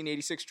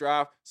 1986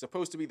 draft,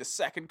 supposed to be the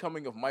second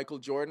coming of Michael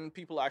Jordan.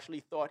 People actually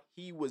thought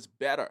he was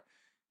better.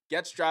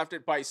 Gets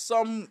drafted by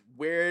some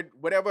weird,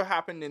 whatever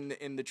happened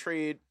in the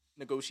trade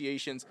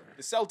negotiations,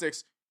 the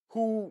Celtics,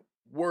 who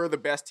were the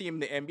best team in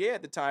the NBA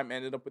at the time,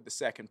 ended up with the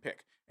second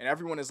pick. And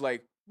everyone is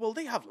like, well,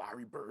 they have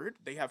Larry Bird,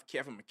 they have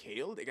Kevin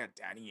McHale, they got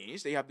Danny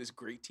Ainge, they have this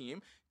great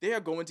team. They are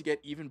going to get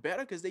even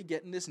better because they're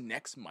getting this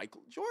next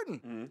Michael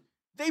Jordan.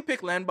 They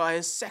pick Len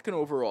Bias second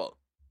overall.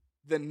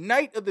 The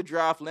night of the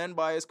draft, Len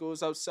Bias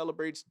goes out,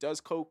 celebrates, does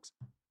coke,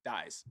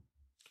 dies.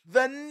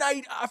 The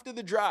night after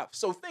the draft.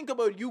 So think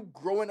about you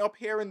growing up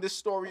hearing this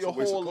story That's a your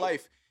waste of whole coke.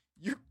 life.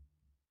 It's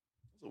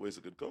a waste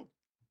of good coke.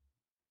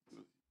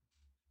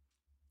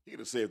 He could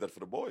have saved that for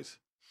the boys.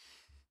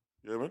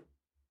 You know what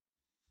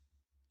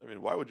I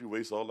mean? Why would you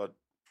waste all that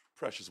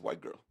precious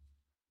white girl?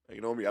 And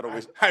you know me, I don't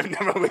waste. I've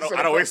never wasted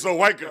I don't waste no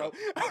white girl.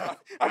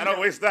 I don't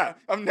waste that.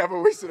 I've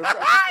never wasted a precious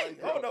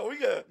white girl. Oh no, we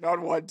got Not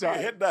one time.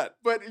 hit that.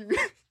 But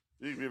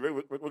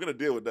We're gonna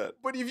deal with that.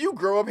 but if you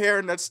grow up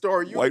hearing that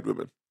story, White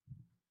women.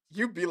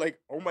 you'd be like,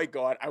 oh my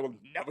God, I will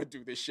never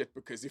do this shit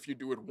because if you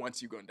do it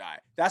once, you're going to die.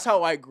 That's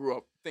how I grew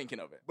up thinking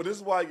of it. But this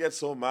is why I get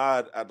so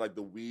mad at like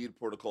the weed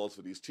protocols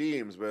for these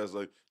teams, where it's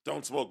like,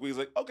 don't smoke weed. It's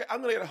like, okay,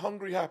 I'm gonna get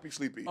hungry, happy,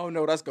 sleepy. Oh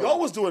no, that's gone. Y'all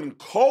was doing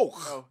coke.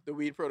 No, the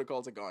weed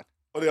protocols are gone.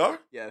 Oh, they are?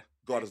 Yeah.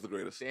 God is the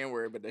greatest. They ain't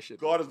worried about that shit.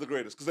 God is the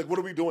greatest. Because like, what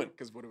are we doing?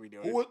 Because what are we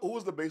doing? Who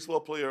was the baseball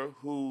player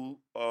who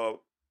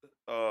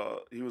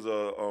he was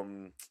a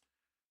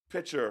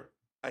pitcher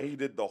and he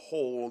did the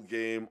whole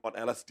game on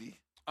LSD?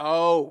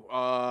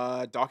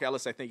 Oh, Doc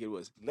Ellis, I think it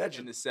was.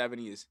 Legend. In the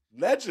 70s.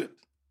 Legend.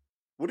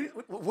 What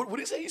did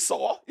he say he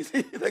saw?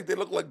 Like they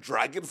look like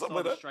dragons, something Saw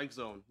like the that. strike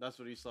zone. That's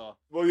what he saw.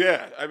 Well,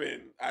 yeah. I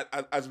mean,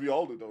 as we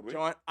all do, don't we?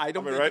 John, I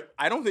don't Am I think right?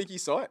 I don't think he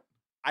saw it.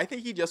 I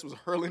think he just was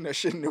hurling that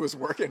shit and it was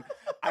working.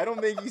 I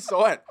don't think he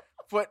saw it.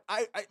 But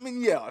I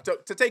mean, yeah,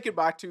 to take it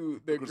back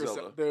to the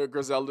Griselda. the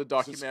Griselda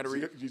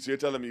documentary. So you're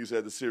telling me you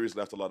said the series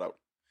left a lot out?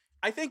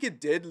 I think it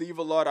did leave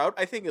a lot out.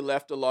 I think it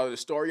left a lot of the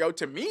story out.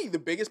 To me, the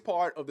biggest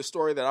part of the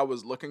story that I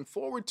was looking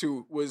forward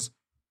to was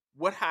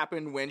what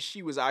happened when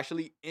she was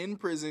actually in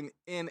prison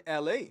in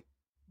LA.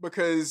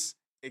 Because,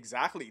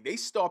 exactly, they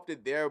stopped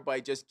it there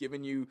by just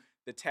giving you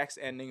the text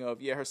ending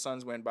of, yeah, her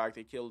sons went back,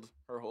 they killed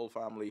her whole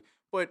family.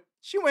 But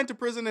she went to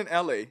prison in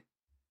LA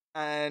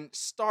and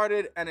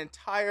started an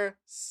entire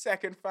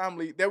second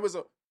family. There was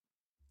a...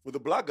 With the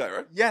black guy,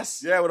 right?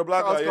 Yes. Yeah, with the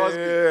black Charles guy. Cosby.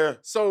 Yeah.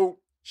 So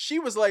she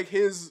was like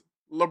his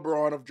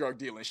LeBron of drug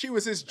dealing. She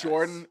was his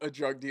Jordan of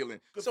drug dealing.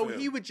 Good So for him.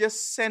 he would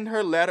just send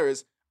her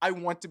letters. I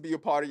want to be a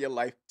part of your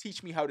life.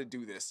 Teach me how to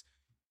do this.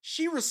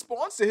 She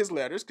responds to his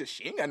letters because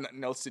she ain't got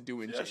nothing else to do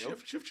in Yeah, jail.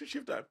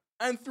 shift time.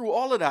 And through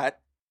all of that,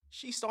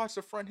 she starts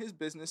to front his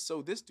business.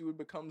 So this dude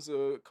becomes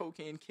a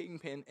cocaine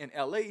kingpin in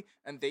LA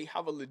and they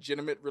have a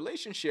legitimate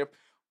relationship,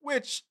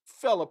 which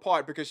fell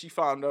apart because she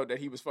found out that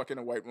he was fucking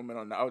a white woman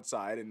on the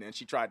outside and then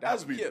she tried to have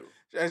As him we killed.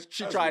 do.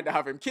 She As tried we to do.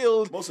 have him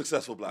killed. Most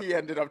successful black. He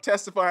ended up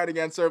testifying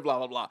against her, blah,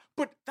 blah, blah.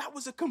 But that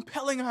was a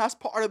compelling ass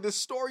part of this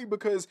story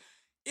because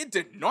it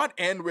did not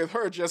end with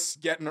her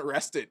just getting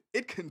arrested.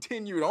 It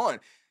continued on.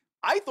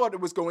 I thought it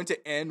was going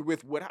to end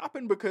with what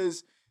happened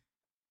because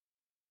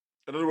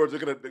In other words, they're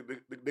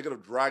gonna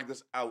drag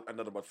this out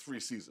another about 3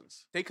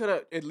 seasons. they could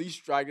have at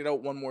least dragged it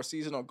out one more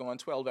season or gone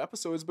 12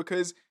 episodes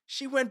because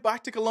she went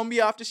back to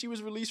Colombia after she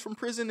was released from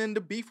prison and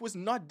the beef was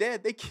not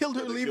dead. They killed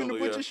her Yeah, they leaving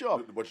killed the her, butcher yeah.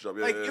 shop. The butcher shop,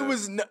 yeah, Like yeah, it yeah.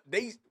 was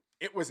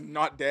it was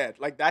not dead.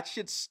 Like that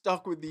shit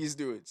stuck with these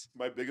dudes.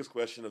 My biggest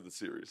question of the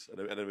series,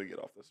 and then we get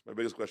off this. My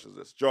biggest question is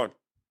this: John,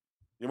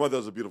 your mother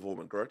is a beautiful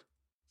woman, correct?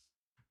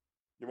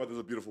 Your mother's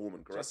a beautiful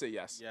woman, correct? Just say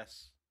yes.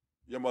 Yes.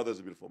 Your mother's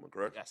a beautiful woman,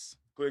 correct? Yes.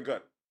 Clean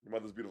cut. Your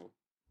mother's beautiful.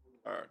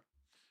 All right.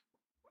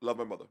 Love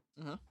my mother.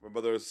 Mhm. My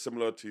mother is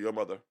similar to your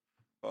mother.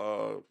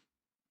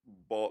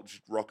 Bald,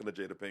 just rocking the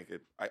Jada Pinkett.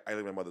 I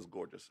think my mother's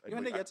gorgeous. You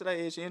when they get to that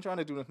age, you ain't trying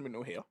to do nothing with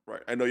no hair.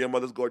 Right. I know your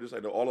mother's gorgeous. I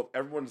know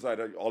everyone inside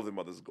all of their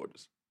mothers is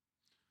gorgeous.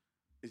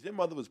 if your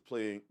mother was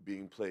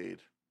being played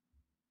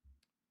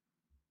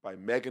by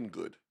Megan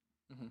Good,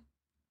 Mhm.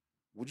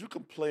 would you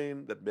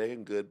complain that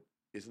Megan Good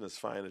isn't as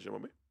fine as your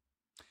mommy?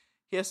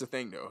 Here's the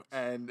thing, though,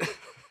 and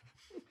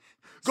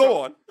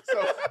Go on.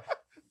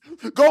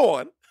 Go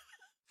on.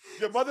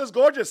 Your mother's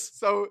gorgeous.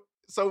 So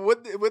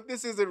what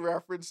this is in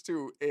reference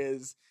to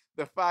is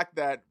the fact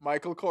that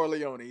Michael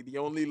Corleone, the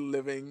only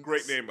living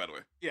Great name, by the way.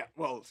 yeah,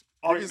 well,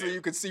 obviously name.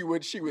 you could see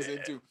what she was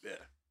into.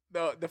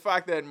 Yeah. The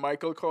fact that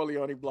Michael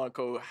Corleone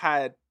Blanco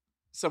had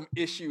some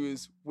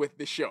issues with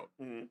the show.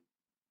 Mhm.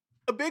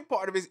 A big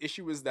part of his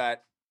issue is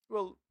that,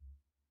 well,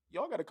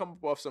 y'all got to come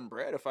up with some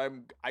bread if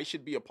I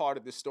should be a part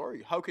of this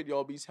story. How could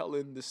y'all be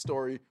telling this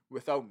story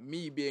without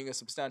me being a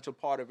substantial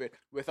part of it,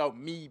 without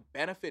me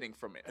benefiting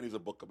from it? And he's a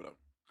book coming out.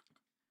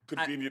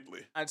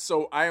 Conveniently. And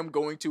so I am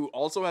going to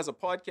also has a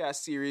podcast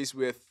series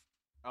with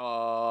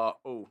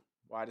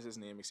why does his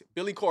name escape?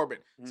 Billy Corbin.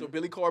 So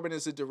Billy Corbin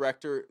is a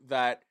director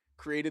that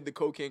created the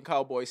Cocaine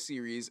Cowboy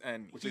series,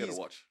 and Which you gotta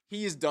watch.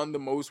 he's done the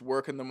most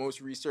work and the most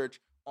research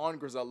on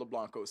Griselda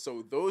Blanco.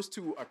 So those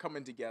two are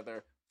coming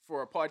together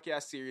for a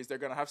podcast series. They're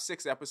gonna have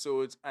 6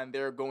 episodes, and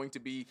they're going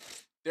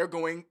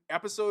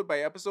episode by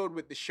episode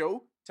with the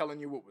show, telling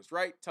you what was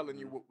right, telling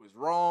you what was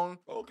wrong,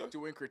 Okay.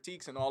 doing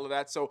critiques and all of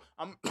that. So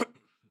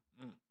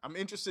I'm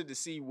interested to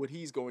see what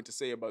he's going to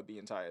say about the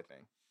entire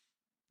thing.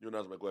 You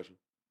answer my question.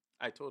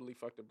 I totally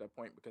fucked up that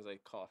point because I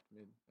coughed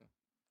mid.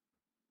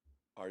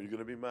 Are you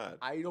gonna be mad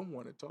I don't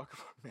want to talk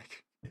about Megan.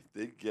 if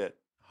they get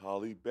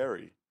Holly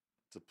Berry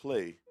to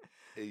play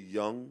a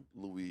young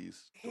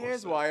Louise?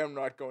 Here's Dorset? why I'm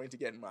not going to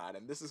get mad,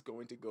 and this is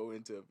going to go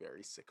into a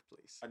very sick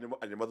place. And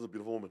your mother's a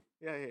beautiful woman.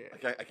 Yeah.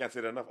 I can't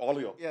say that enough. All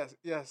of y'all.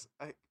 Yes.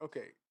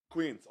 Okay.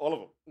 Queens, all of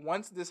them.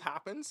 Once this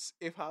happens,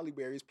 if Halle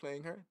Berry's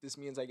playing her, this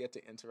means I get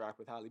to interact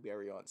with Halle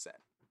Berry on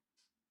set.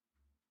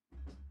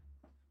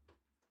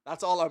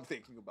 That's all I'm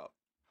thinking about.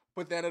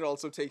 But then it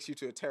also takes you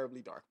to a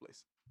terribly dark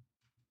place.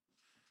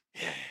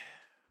 Yeah.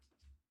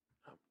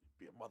 I'm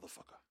be a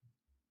motherfucker.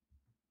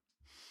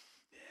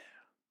 Yeah,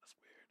 that's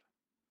weird.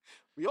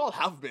 We all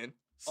have been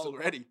Still-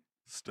 already.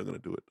 Still gonna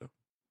do it though.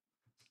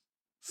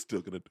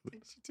 Still gonna do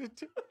it. She did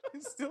too.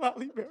 It's still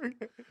Halle Berry.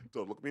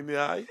 Don't look me in the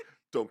eye.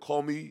 Don't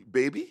call me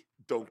baby.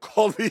 Don't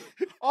call me.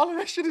 All of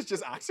that shit is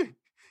just acting.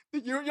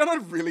 You're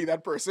not really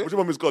that person. What your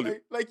mom is calling you?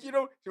 Like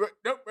no,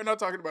 we're not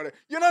talking about it.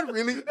 You're not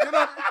really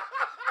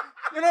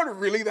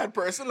that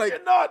person. Like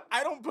You're not.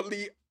 I don't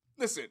believe.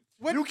 Listen,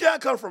 You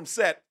can't come from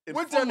set in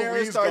what full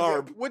Louise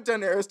garb.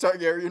 Daenerys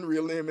Targaryen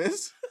real name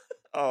is?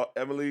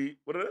 Emily,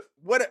 what it is?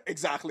 What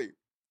exactly?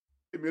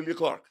 Emilia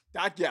Clarke.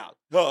 That gal.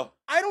 Huh.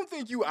 I don't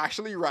think you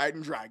actually ride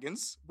in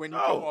dragons when you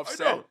No, come off I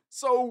set. don't.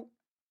 So,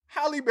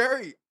 Halle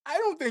Berry, I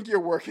don't think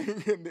you're working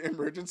in the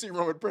emergency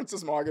room at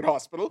Princess Margaret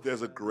Hospital.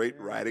 There's a great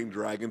riding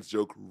dragons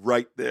joke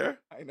right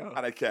there, I know.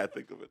 and I can't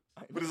think of it.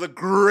 I But there's a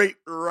great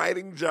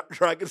riding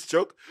dragons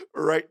joke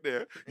right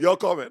there. Y'all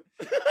comment.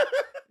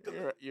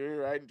 You're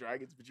riding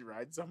dragons, but you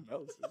ride something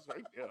else. It's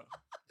right there.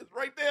 It's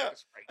right there.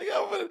 It's right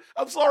Yeah,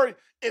 I'm sorry.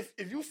 If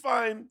you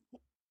find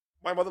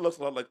my mother looks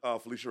a lot like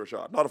Felicia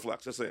Rashad, not a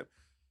flex, just saying.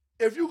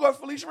 If you got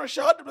Felicia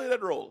Rashad to play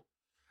that role,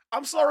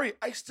 I'm sorry,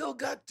 I still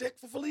got dick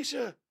for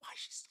Felicia.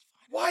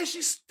 Why is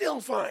she still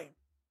fine?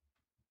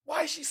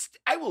 Why is she?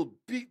 I will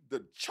beat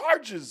the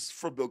charges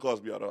for Bill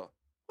Cosby on her.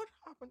 What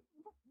happened?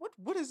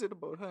 What is it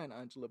about her and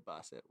Angela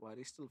Bassett? Why are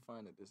they still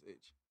fine at this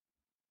age?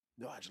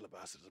 No, Angela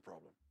Bassett is a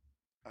problem.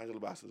 Angela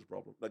Bassett is a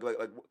problem. Like.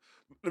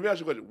 Let me ask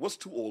you a question. What's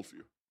too old for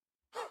you?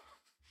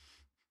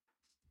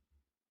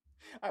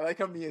 I like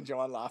how me and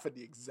John laugh at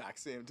the exact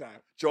same time.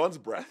 John's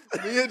breath.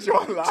 Me and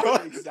John laugh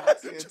at the exact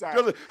same time.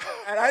 John's-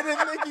 And I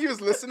didn't think he was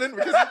listening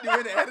because he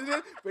didn't edit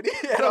it, but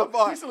he had a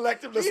bar. He's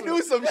selective He listener.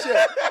 knew some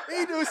shit.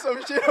 He knew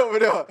some shit over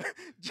there.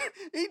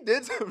 He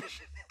did some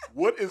shit.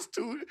 What is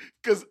too?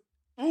 Because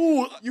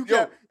ooh, You yo,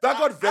 can't- that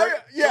got very.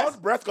 yes. John's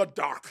breath got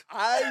dark.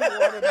 I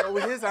want to know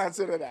his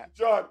answer to that.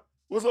 John,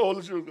 what's the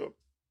oldest you go?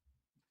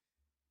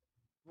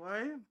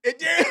 Why? It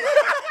did.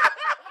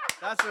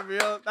 That's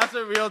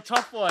a real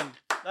tough one.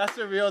 That's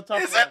a real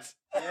tough Is one. it?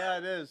 Yeah,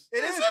 it is.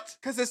 It is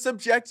because it's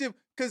subjective.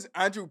 Because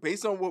Andrew,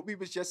 based on what we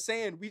was just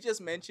saying, we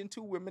just mentioned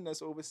 2 women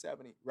that's over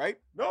 70, right?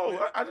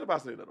 No, I didn't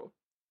pass it at all.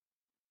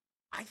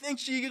 I think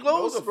she No,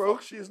 goes, the bro.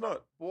 fuck she is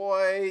not.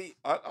 Boy.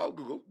 I'll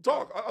Google.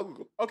 Talk. I'll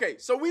Google. Okay,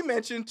 so we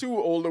mentioned 2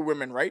 older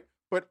women, right?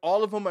 But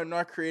all of them are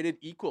not created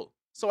equal.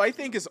 So I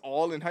think it's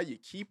all in how you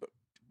keep it.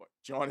 But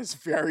John is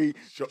very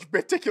Sure.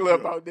 particular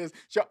about this.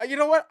 You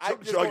know what?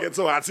 Sean getting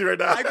so antsy right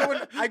now.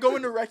 I go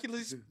into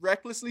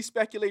recklessly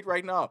speculate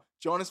right now.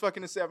 John is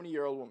fucking a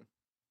 70-year-old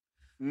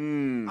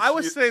woman. I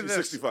would say she's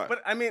this, 65.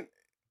 but I mean,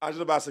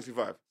 Angela about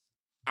 65.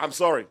 I'm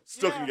sorry.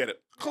 Still Yeah. can get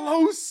it.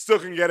 Close. Still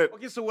can get it.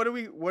 okay. So what are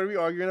we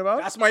arguing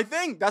about? That's my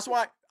thing. That's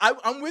why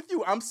I'm with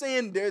you. I'm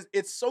saying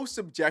it's so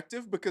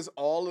subjective because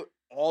all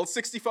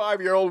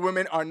 65-year-old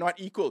women are not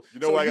equal. You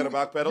know why I gotta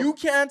backpedal? You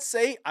can't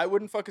say I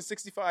wouldn't fuck a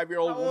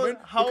 65-year-old woman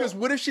because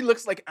what if she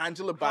looks like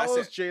Angela How old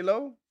is Bassett?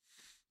 J-Lo?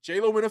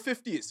 J-Lo in her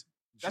 50s.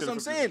 That's what I'm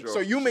Shakira saying. for sure. So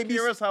you may be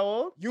Shakira's how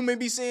old? you may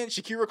be saying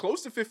Shakira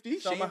close to 50. She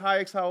Selma ain't-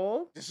 Hayek's how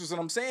old? This is what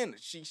I'm saying.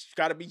 She's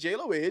got to be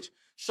J-Lo age.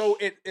 So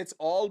it's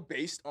all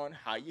based on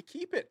how you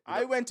keep it.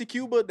 I went to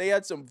Cuba. They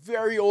had some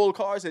very old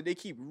cars that they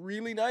keep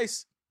really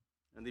nice.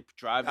 And they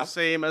drive the That's-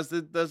 same as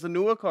the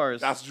newer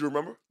cars. That's what you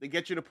remember? They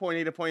get you to point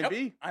A to point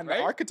B. And right?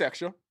 the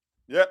architecture.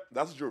 Yep,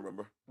 that's what you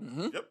remember.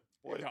 Mm-hmm. Yep.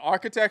 Boy. The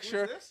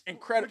architecture. Who's this?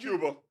 Incredible.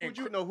 Cuba.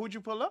 Who'd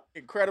you pull up?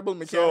 Incredible So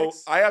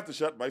mechanics. I have to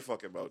shut my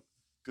fucking mouth.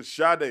 Because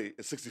Sade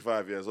is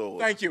 65 years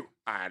old. Thank you.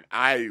 And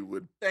I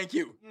would, Thank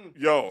you.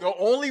 yo, The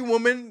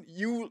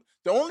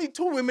only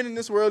two women in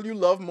this world you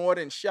love more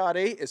than Sade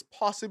is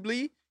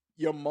possibly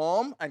your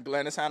mom and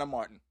Glennis Hannah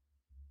Martin.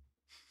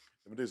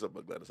 let me tell you something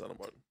about Gladys Anna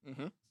Martin.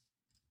 Mm-hmm.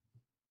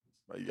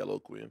 My yellow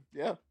queen.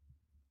 Yeah.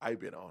 I've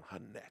been on her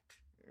neck.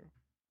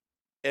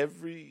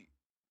 Every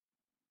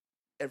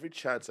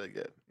chance I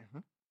get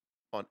Mhm.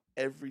 on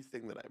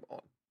everything that I'm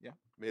on. Yeah.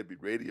 May it be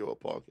radio or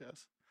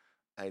podcast.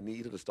 I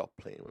need her to stop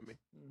playing with me.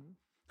 Mm-hmm.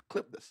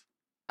 Clip this.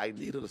 I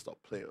need her to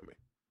stop playing with me.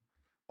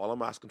 All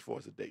I'm asking for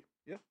is a date.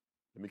 Yeah.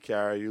 Let me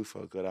carry you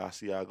for a good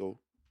Asiago.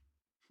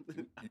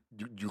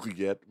 you could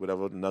get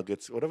whatever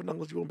nuggets you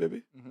want,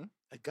 baby. Mhm.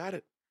 I got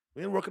it.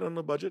 We ain't working on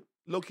a budget.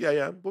 Low key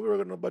I am, but we're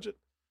working on a budget.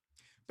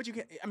 But you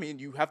can't. I mean,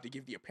 you have to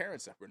give the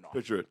appearance that we're not.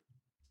 Picture it.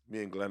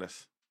 Me and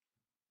Glennis.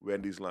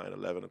 Wendy's line,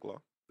 11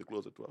 o'clock. They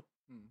close at 12.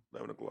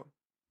 11 o'clock.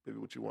 Baby,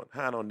 what you want?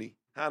 Hand on knee.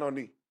 Hand on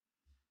knee.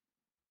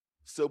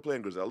 Still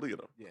playing Griselda, you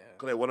know. Yeah.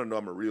 Because I want to know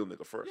I'm a real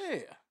nigga first.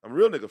 Yeah. I'm a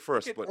real nigga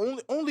first, Get but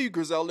only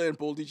Griselda and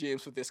Boldy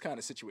James for this kind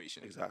of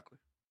situation. exactly.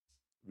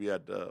 We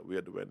had the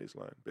Wendy's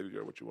line. Baby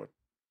girl, what you want?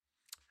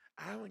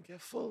 I want to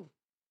get full.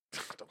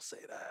 Don't say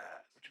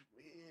that. What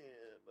you mean?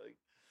 Like,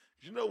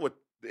 you know what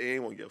they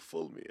ain't want to get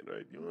full mean,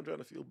 right? You ain't trying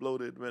to feel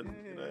bloated, man.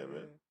 You know what I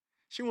mean?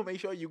 She will make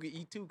sure you can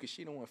eat too, cause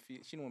she don't want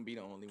to be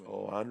the only one.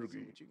 Oh, See Andrew.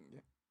 what you can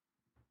get.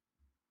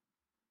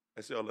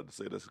 I say all that to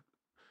say this.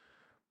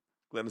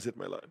 Glennis hit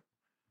my line.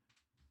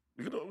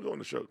 We go on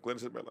the show.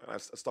 Glennis hit my line. I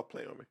stopped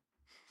playing on me.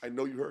 I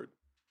know you heard.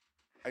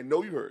 I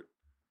know you heard.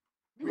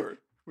 You heard.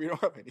 We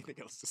don't have anything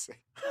else to say.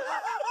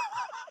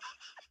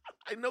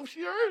 I know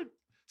she heard.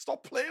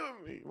 Stop playing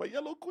with me. My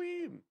yellow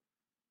queen.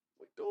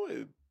 What you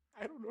doing?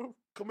 I don't know.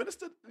 Come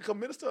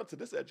minister to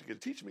this education.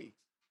 Teach me.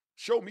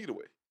 Show me the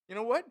way. You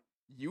know what?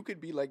 You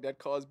could be like that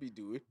Cosby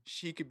dude.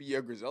 She could be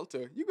your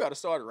Griselda. You got to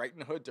start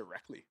writing her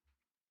directly.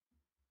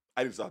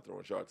 I need to start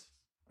throwing shots.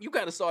 You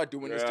got to start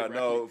doing this Yeah, directly.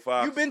 no,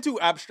 facts. You've been too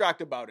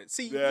abstract about it.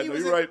 See, Yeah, he no,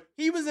 was you're right.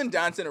 He wasn't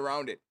dancing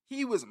around it.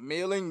 He was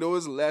mailing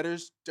those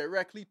letters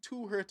directly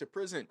to her to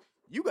prison.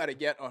 You got to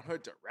get on her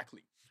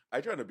directly.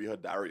 I trying to be her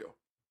Dario.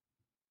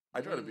 I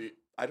try to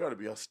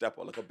be her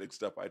stepper, like a big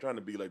stepper. I trying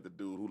to be like the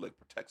dude who like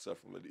protects her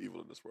from the evil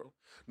in this world.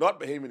 Not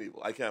Bahamian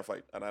evil. I can't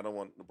fight, and I don't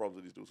want no problems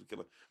with these dudes who kill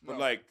her. But No.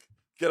 like,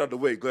 get out the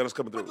way. Glennis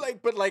coming through.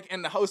 But like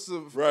in the House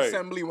of Right.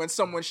 Assembly, when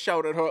someone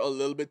shouted her a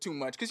little bit too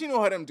much, because you know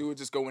how them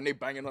dudes just go when they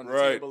banging on the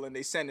Right. table and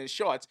they sending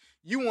shots.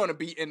 You want to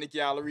be in the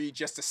gallery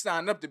just to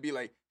stand up to be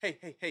like,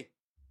 hey,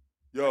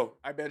 Yo,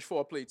 I bench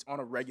 4 plates on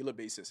a regular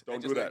basis. Don't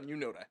and do just that. letting you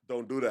know that.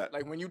 don't do that.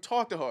 Like when you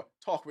talk to her,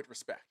 talk with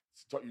respect.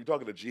 You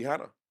talking to G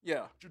Hannah?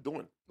 Yeah, What you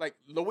doing? like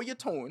lower your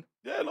tone,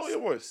 Yeah, lower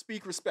your voice.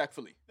 speak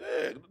respectfully.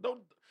 Yeah,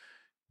 don't.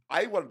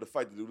 I wanted to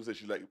fight the dude who said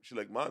she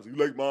like man. You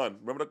like man?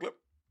 Remember that clip?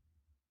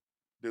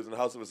 There was in the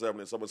House of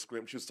Assembly and someone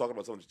screamed. She was talking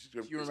about something. She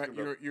screamed, You she remember?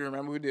 screamed out. You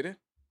remember who did it?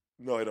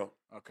 No, I don't.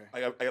 Okay. I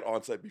got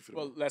on-site beef with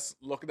Well, him. let's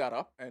look that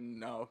up. And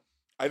now,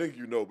 I think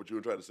you know, but you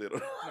were trying to say it.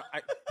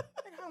 I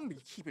don't be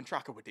keeping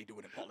track of what they do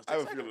in politics. I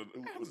have a feeling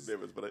it was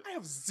Davis, but I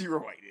have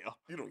zero idea.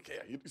 you don't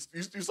care.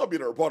 You saw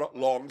being a reporter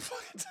long.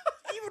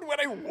 Even when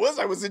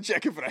I wasn't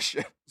checking for that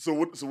shit. So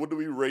what do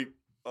we rate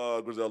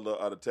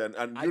Griselda out of 10?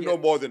 And I you know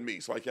get- more than me,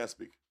 so I can't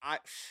speak.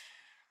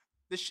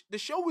 The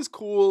show was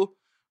cool.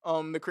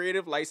 The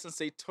creative license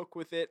they took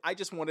with it. I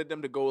just wanted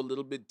them to go a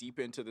little bit deep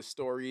into the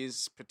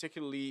stories,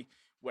 particularly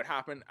what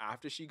happened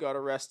after she got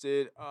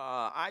arrested.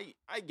 I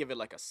give it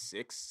like a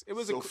 6. It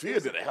was Sophia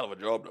did a hell of a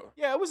job, though.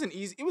 Yeah, it was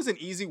an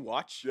easy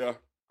watch. Yeah.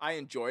 I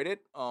enjoyed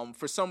it.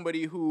 For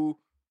somebody who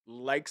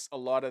likes a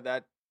lot of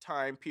that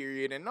time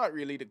period, and not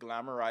really to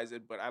glamorize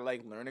it, but I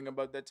like learning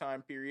about that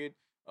time period.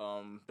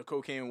 The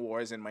cocaine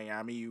wars in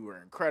Miami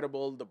were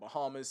incredible. The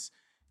Bahamas.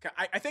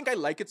 I think I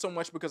like it so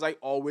much because I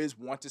always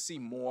want to see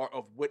more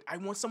of what I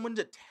want someone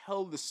to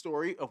tell the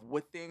story of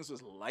what things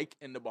was like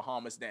in the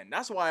Bahamas then.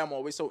 That's why I'm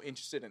always so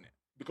interested in it.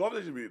 The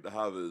conversation we need to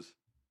have is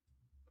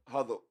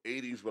how the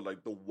 80s were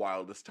like the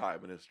wildest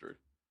time in history.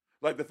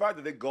 Like the fact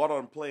that they got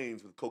on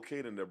planes with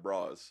cocaine in their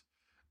bras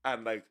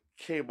and like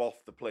came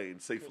off the plane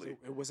safely.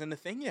 It wasn't a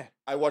thing yet.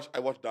 I watched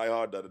Die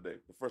Hard the other day,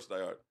 the first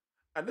Die Hard.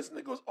 And this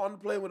nigga was on the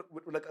plane with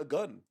like a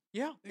gun.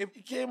 Yeah. He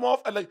came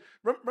off and like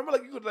remember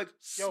like you could like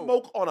Yo.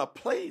 smoke on a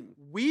plane.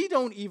 We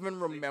don't even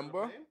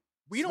remember.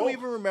 We don't Smoke.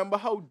 even remember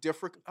how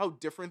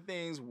different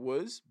things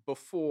was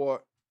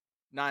before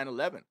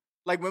 9/11.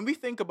 Like when we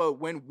think about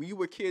when we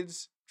were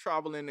kids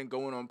traveling and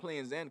going on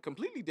planes then.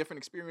 Completely different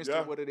experience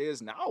Yeah. to what it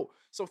is now.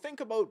 So think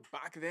about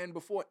back then,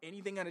 before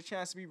anything had a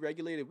chance to be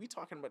regulated. We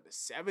talking about the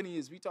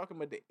 70s. We talking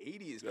about the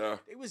 80s. Yeah.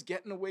 They was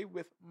getting away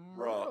with murder.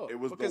 Bro, it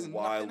was because the nothing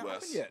Wild happened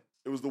West. yet.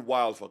 It was the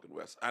wild fucking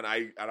West, and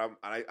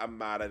I'm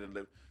mad I didn't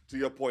live. To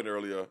your point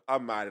earlier,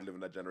 I'm mad I didn't live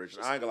in that generation.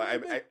 Just I ain't gonna a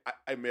little lie,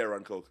 I may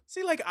run coke.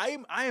 See, like I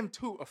am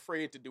too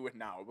afraid to do it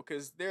now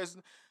because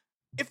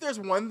if there's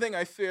one thing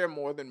I fear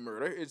more than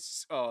murder,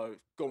 it's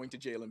going to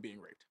jail and being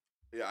raped.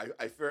 Yeah,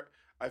 I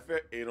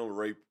fear anal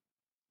rape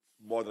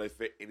more than I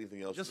fear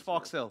anything else. Just in this world.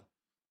 Fox Hill.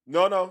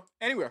 No,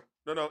 Anywhere.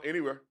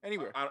 anywhere.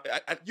 Anywhere.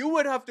 I You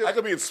would have to. I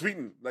could be in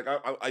Sweden. Like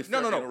I fear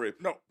anal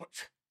rape. No.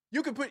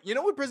 You could put. You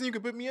know what prison you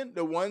could put me in?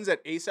 The ones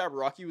that ASAP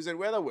Rocky was in.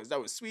 Where that was?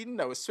 That was Sweden.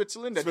 That was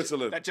Switzerland.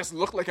 Switzerland. That just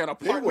looked like an They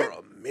apartment. were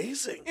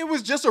amazing. It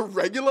was just a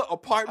regular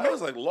apartment. I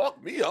was like,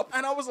 lock me up.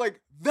 and I was like,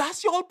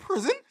 that's y'all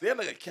prison? They had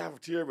like a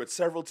cafeteria with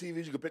several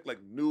TVs. You could pick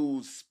like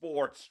news,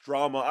 sports,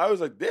 drama. I was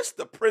like, this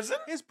the prison?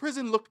 His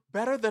prison looked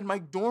better than my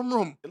dorm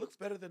room. It looks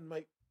better than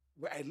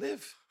where I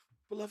live,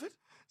 beloved.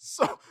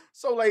 So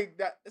like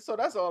that. So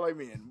that's all I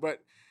mean.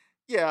 But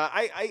yeah,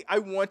 I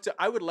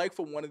would like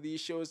for one of these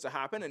shows to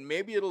happen, and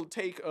maybe it'll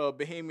take a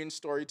Bahamian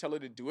storyteller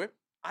to do it.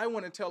 I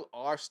want to tell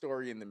our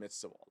story in the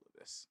midst of all of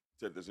this.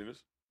 Said the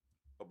Zenas?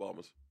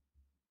 Obamas.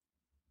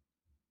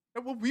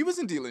 Well, we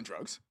wasn't dealing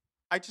drugs.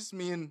 I just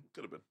mean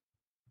Could have been.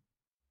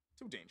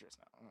 too dangerous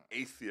now.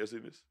 8th year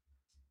Zenas.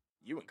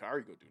 You and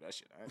Kari go do that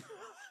shit.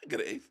 Get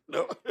an 8th?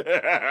 No.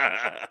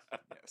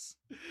 Yes.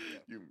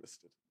 You missed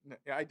it. No,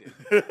 yeah, I did.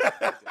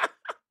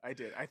 I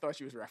did. I thought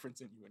she was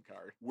referencing you and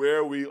Kari. Where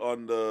are we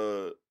on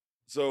the...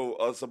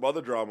 So some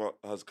other drama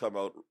has come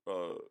out,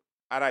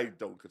 and I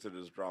don't consider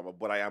this drama,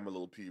 but I am a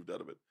little peeved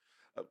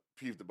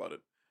about it.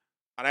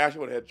 And I actually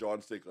want to hear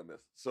John's take on this.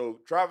 So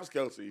Travis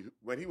Kelce,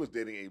 when he was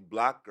dating a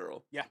black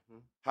girl, Yeah.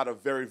 had a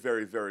very,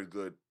 very, very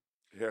good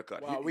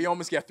haircut. Wow, we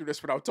almost get through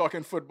this without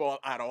talking football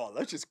at all.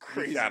 That's just We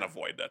crazy. can't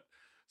avoid that.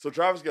 So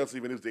Travis Kelce,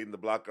 when he was dating the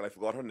black girl, I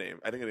forgot her name.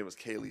 I think her name was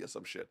Kaylee or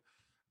some shit.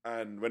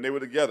 And when they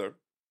were together,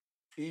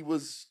 he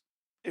was,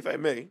 if I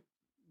may,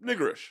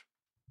 niggerish.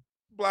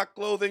 Black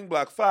clothing,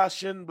 black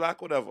fashion,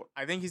 black whatever.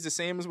 I think he's the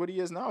same as what he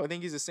is now. I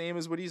think he's the same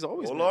as what he's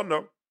always Hold been. on,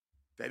 no.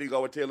 Then he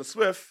got with Taylor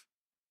Swift.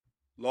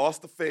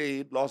 Lost the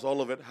fade, lost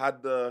all of it.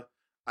 Had the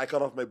I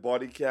cut off my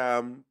body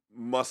cam,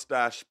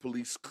 mustache,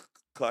 police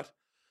cut.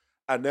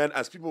 And then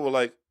as people were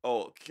like,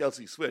 oh,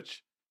 Kelce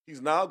switch,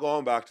 he's now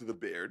gone back to the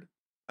beard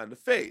and the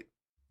fade.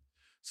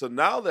 So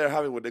now they're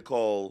having what they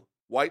call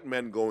white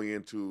men going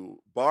into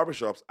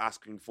barbershops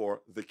asking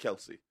for the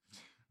Kelce.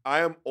 I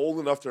am old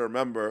enough to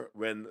remember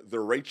when the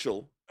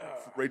Rachel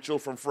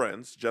from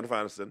Friends, Jennifer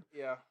Aniston,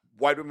 Yeah.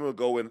 white women would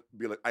go and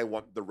be like, I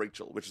want the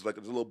Rachel, which is like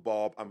a little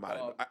bob. I'm mad.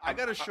 I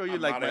gotta show you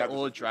I'm like mad I my have this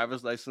old issue.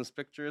 driver's license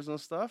pictures and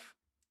stuff.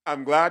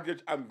 I'm glad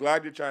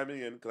you're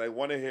chiming in because I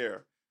want to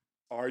hear.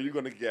 Are you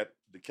going to get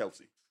the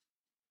Kelce?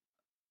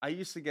 I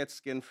used to get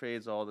skin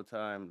fades all the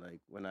time, like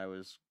when I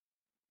was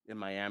in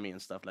Miami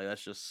and stuff. Like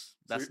that's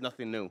you-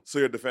 nothing new. So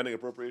you're defending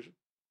appropriation?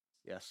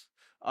 Yes.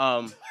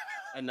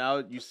 And now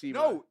you see.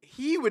 No,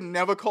 he would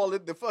never call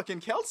it the fucking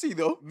Kelce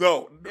though.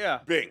 No. Yeah.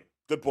 Bing.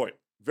 Good point.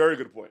 Very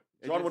good point.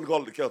 It John just- wouldn't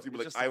call it the Kelce. He'd be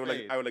like, it's just I a would like,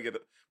 fade. I would like get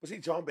it. But see,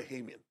 John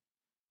Bahamian.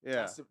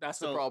 Yeah. That's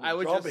the So problem. I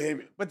would John just,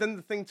 Bahamian. But then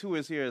the thing too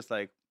is here is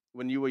like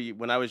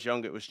when I was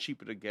younger, it was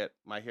cheaper to get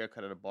my hair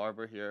cut at a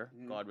barber here.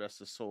 Mhm. God rest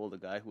his soul, the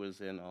guy who was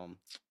in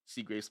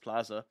Seagrace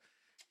Plaza.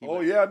 He Oh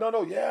would- yeah,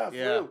 yeah. For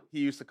yeah. real. He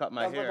used to cut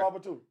my That's hair. my barber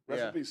too. Rest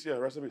Yeah. in peace. Yeah,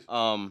 rest in peace.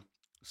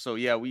 So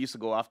yeah, we used to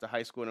go after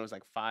high school and it was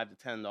like $5 to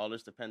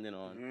 $10 depending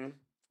on Mhm.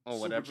 or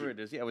Super whatever cheap. it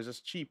is. Yeah, it was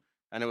just cheap.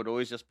 And it would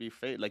always just be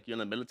fade. Like you're in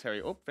the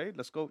military. Oh, fade,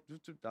 let's go.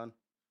 Done.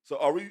 So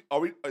are we?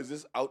 Is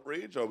this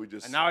outrage or are we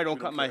just? And now I we don't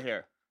cut my care?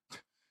 hair.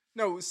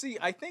 No, see,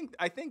 I think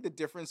the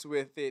difference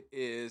with it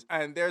is,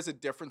 and there's a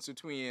difference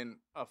between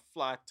a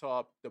flat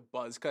top, the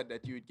buzz cut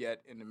that you'd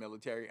get in the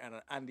military,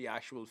 and the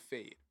actual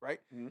fade, right?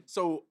 Mhm.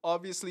 So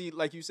obviously,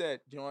 like you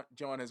said,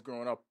 John has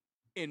grown up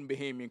in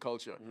Bahamian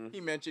culture. Mhm. He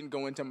mentioned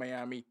going to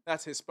Miami.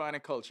 That's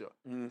Hispanic culture.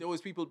 Mhm.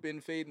 Those people been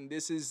fading.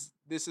 This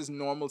is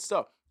normal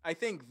stuff. I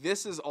think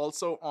this is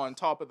also on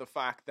top of the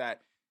fact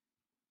that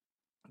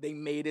they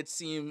made it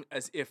seem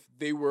as if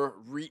they were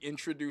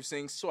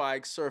reintroducing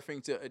swag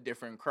surfing to a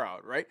different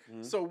crowd, right?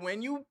 Mhm. So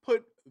when you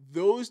put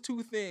those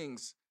two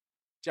things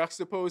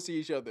juxtaposed to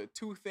each other,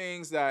 two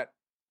things that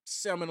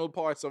seminal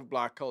parts of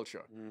black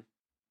culture, Mhm.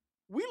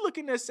 we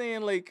looking at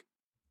saying like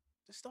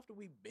the stuff that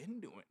we've been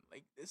doing.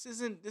 Like this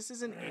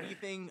isn't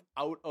anything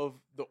out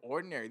of the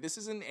ordinary. This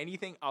isn't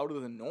anything out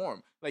of the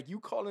norm. Like you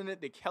calling it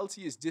the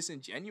Kelce is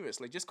disingenuous.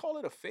 Like just call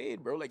it a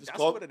fade, bro. Like Just that's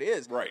call- what it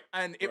is. Right.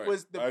 And it Right.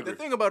 was I the agree.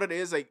 thing about it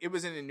is like it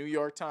was in the New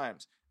York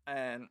Times,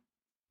 and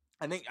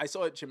I think I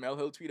saw Jamel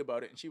Hill tweet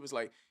about it, and she was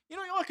like,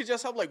 y'all could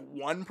just have like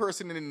one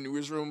person in the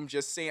newsroom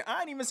just saying,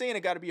 I ain't even saying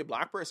it got to be a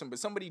black person, but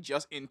somebody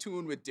just in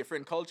tune with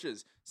different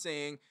cultures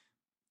saying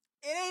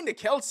it ain't the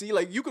Kelce.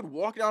 Like you could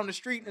walk down the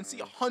street and see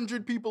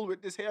 100 people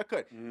with this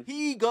haircut. Mhm.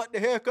 He got the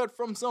haircut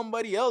from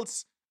somebody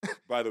else.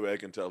 By the way, I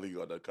can tell he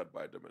got that cut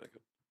by a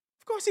Dominican.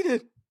 Of course he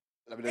did.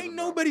 Ain't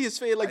nobody as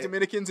fed like I-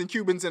 Dominicans and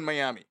Cubans in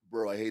Miami.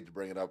 Bro, I hate to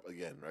bring it up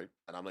again, right?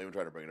 And I'm not even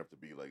trying to bring it up to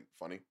be like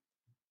funny.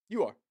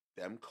 You are.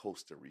 Them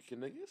Costa Rican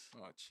niggas,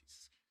 Oh,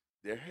 jeez.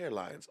 their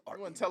hairlines are.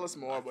 You want to tell us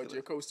more about your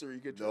immaculate. Costa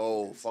Rica trip?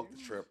 No, Because fuck you-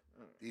 the trip.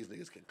 These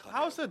niggas can cut.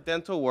 How's hair. the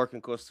dental work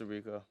in Costa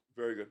Rica?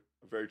 Very good.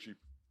 Very cheap.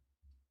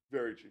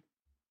 Very cheap.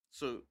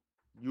 So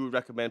you would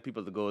recommend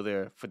people to go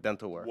there for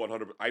dental work?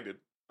 100. I did.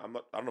 I'm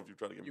not. I don't know if you're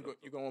trying to get me.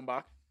 You going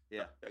back?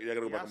 Yeah. Yeah, I gotta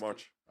go He back has in to.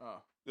 March.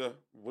 Oh. Yeah.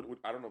 What,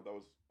 I don't know if that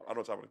was. I don't know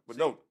what's happening. But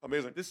no,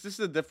 amazing. This is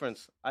the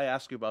difference. I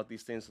ask you about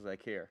these things because I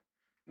care.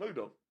 No, you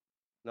don't.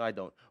 No, I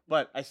don't.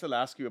 But I still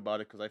ask you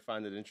about it because I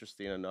find it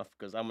interesting enough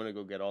because I'm gonna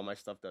go get all my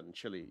stuff done in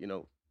Chile. You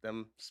know,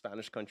 them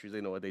Spanish countries,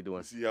 they know what they're doing.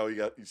 You see how he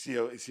got? You see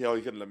how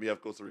he couldn't let me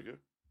have Costa Rica?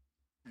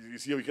 You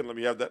see how he couldn't let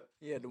me have that?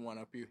 He had to one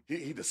up you.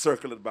 He just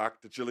circled it back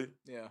to Chile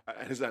Yeah.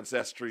 and his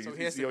ancestry. So You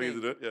here's see the how he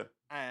thing. did it? Yeah.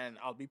 And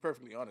I'll be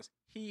perfectly honest.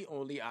 He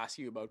only asked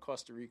you about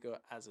Costa Rica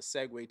as a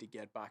segue to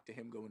get back to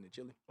him going to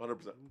Chile.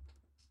 100%.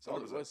 That's all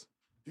it 100%. was.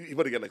 He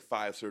better get like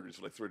 5 surgeries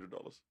for like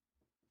 $300.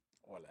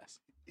 Or less.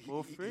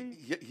 For free?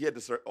 He had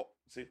to oh,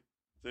 see.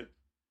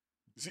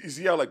 You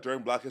see how like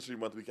during Black History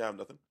Month we can't have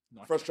nothing.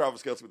 Not First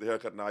Travis Kelce with the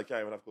haircut. Now I can't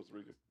even have Costa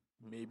Rica.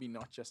 Maybe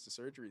not just the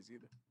surgeries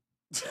either.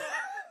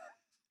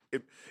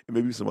 it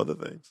may be some other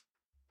things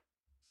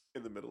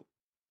in the middle.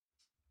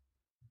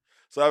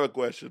 So I have a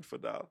question for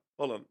Nal.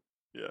 Hold on.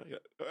 Yeah.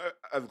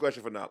 I have a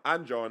question for Nal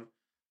and John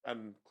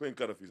and Clean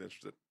Cut if he's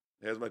interested.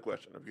 Here's my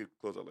question. If you could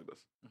close out like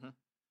this. Mhm.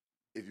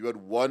 If you had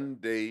one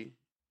day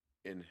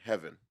in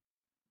heaven,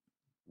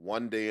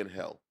 one day in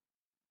hell,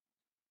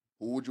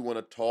 who would you want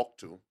to talk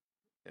to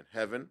in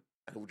heaven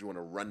and who would you want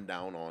to run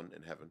down on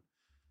in heaven?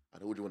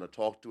 And who would you want to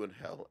talk to in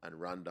hell and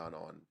run down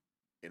on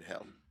in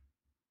hell?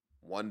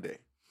 One day.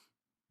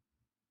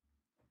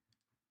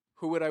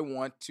 Who would I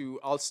want to?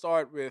 I'll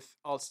start with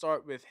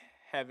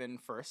heaven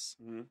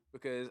first Mm-hmm.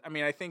 because I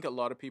mean I think a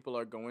lot of people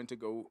are going to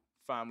go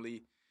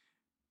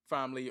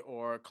family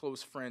or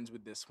close friends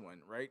with this one,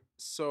 right?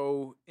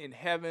 So in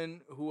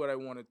heaven, who would I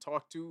want to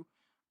talk to?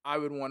 I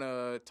would want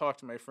to talk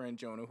to my friend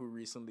Jonah, who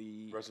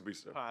recently Rest in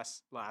peace, sir.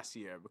 passed last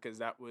year, because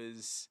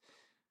that's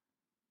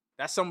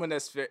someone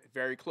that's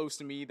very close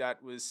to me.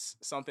 That was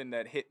something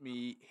that hit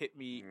me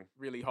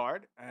really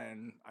hard,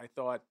 and I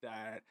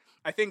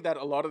think that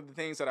a lot of the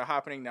things that are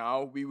happening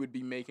now we would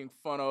be making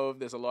fun of.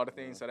 There's a lot of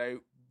things that I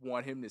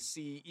want him to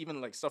see,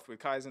 even like stuff with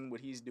Kaizen, what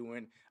he's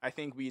doing. I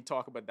think we'd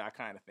talk about that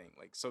kind of thing.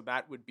 Like, so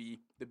that would be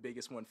the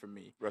biggest one for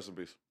me. Rest in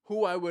peace.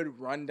 Who I would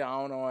run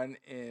down on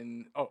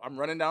I'm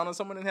running down on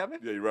someone in heaven?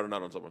 Yeah, you're running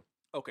out on someone.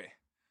 Okay.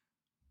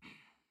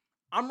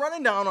 I'm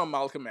running down on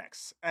Malcolm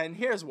X, and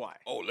here's why.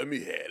 Oh, let me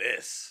hear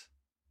this.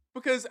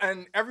 Because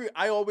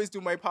I always do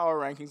my power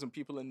rankings on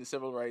people in the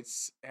civil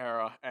rights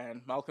era,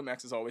 and Malcolm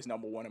X is always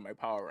number one in my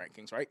power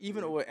rankings, right?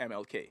 Even over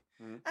MLK.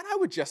 Mhm. And I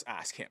would just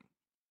ask him,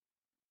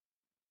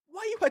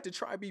 why you had to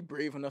try to be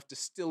brave enough to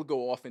still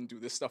go off and do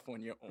this stuff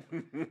on your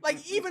own?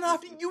 Like, even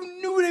after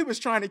you knew they was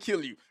trying to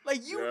kill you,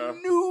 like you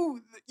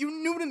knew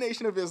the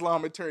Nation of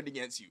Islam had turned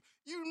against you.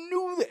 You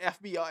knew the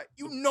FBI.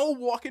 You know,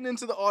 walking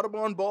into the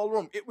Audubon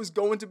ballroom, it was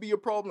going to be a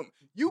problem.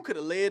 You could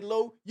have laid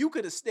low. You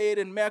could have stayed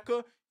in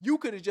Mecca. You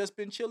could have just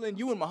been chilling.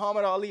 You and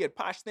Muhammad Ali had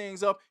patched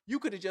things up. You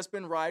could have just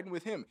been riding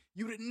with him.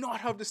 You did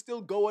not have to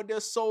still go out there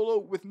solo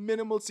with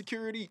minimal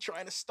security,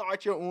 trying to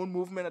start your own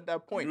movement at that You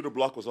point. knew the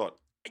block was hot.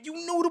 You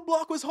knew the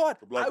block was hot.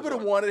 The block I was would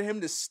have hot. wanted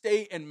him to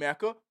stay in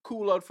Mecca,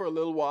 cool out for a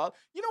little while.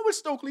 You know what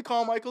Stokely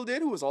Carmichael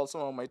did, who was also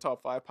on my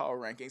top 5 power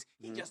rankings?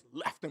 He just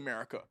left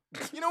America.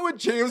 You know what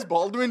James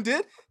Baldwin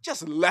did?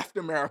 Just left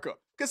America.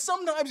 Because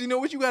sometimes you know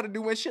what you got to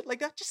do when shit like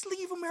that? Just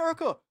leave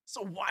America.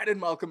 So why did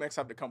Malcolm X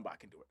have to come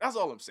back and do it? That's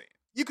all I'm saying.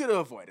 You could have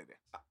avoided it.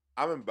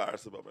 I'm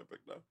embarrassed about my pick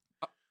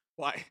now.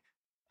 Why?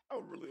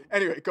 I'm really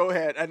Anyway, go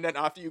ahead. And then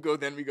after you go,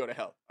 then we go to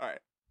hell. All right.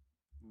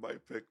 my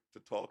pick to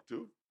talk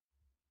to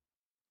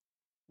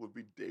would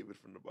be David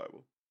from the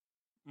Bible.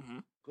 Mm-hmm.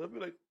 Cause I'd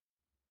be like,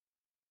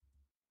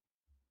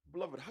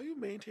 beloved, how you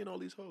maintain all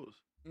these hoes?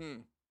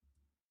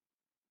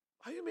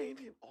 How you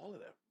maintain all of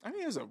them? I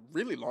mean, it was a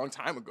really long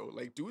time ago.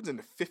 Like, dudes in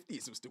the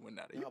 50s was doing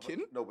that. Are you Nah,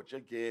 kidding? But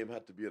your game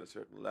had to be at a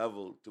certain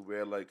level to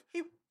where, like,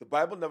 He- the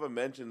Bible never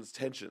mentions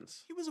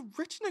tensions. He was a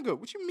rich nigga.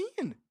 What you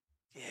mean?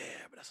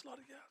 Yeah, but that's a lot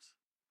of girls.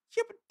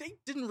 Yeah, but they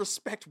didn't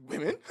respect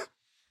women.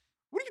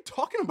 What are you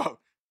talking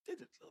about? They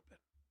did a little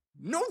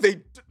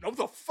bit. No,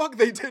 the fuck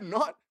they did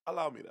not.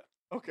 Allow me that.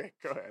 Okay,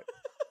 go ahead.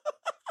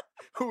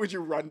 Who would you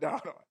run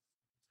down on?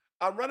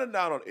 I'm running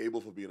down on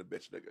Abel for being a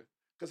bitch nigga.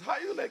 Because how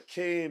you let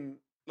Cain,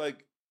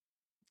 like,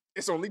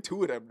 It's only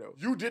 2 of them, though.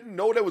 you didn't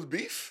know there was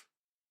beef?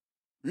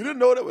 You didn't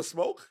know there was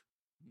smoke?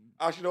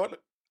 Actually, you know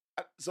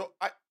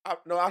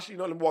what? Actually, you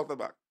know, let me walk that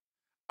back.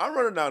 I'm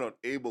running down on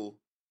Abel,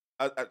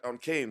 on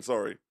Cain,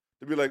 sorry,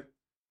 to be like,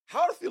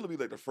 how did it feel to be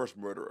like the first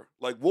murderer?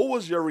 Like, what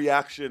was your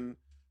reaction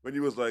when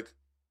you was like,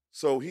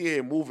 so he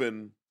ain't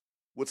moving,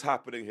 what's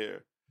happening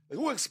here? Like,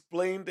 who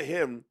explained to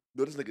him,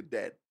 no, this nigga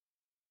dead?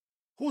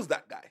 Who's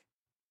that guy?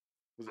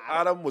 Was it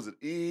Adam? Was it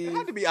Eve? It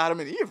had to be Adam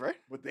and Eve, right?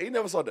 But they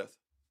never saw death.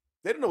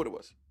 They didn't know what it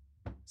was.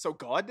 So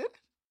God did?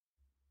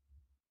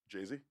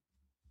 Jay-Z?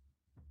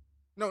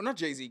 No, not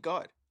Jay-Z.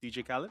 God.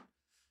 DJ Khaled?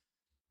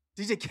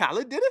 DJ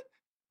Khaled did it?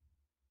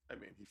 I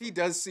mean, He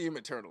does seem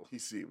eternal. He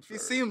seems. He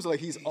seems like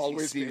he's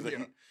always seems been like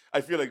here. I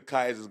feel like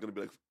Kai's is gonna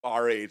be like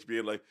our age,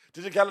 being like,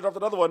 DJ Khaled dropped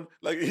another one,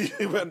 like,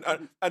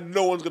 and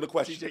no one's gonna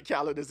question. DJ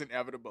Khaled is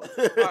inevitable.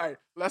 All right,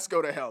 let's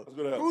go to hell. Let's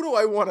go to hell. Who do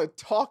I want to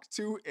talk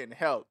to in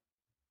hell?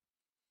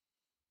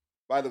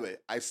 By the way,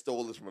 I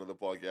stole this from another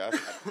podcast.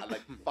 And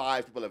like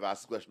 5 people have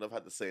asked the question. I've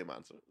had the same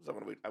answer. So I'm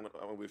gonna wait. I'm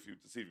gonna wait for you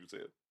to see if you say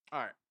it. All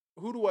right,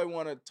 who do I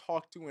want to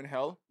talk to in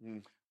hell?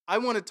 Mm. I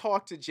want to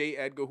talk to J.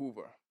 Edgar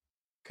Hoover.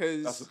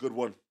 That's a good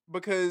one.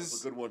 Because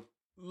That's a good one.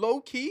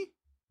 low key,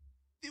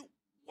 the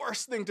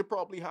worst thing to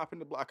probably happen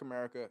to Black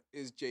America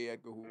is J.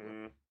 Edgar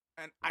Hoover.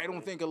 And I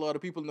don't think a lot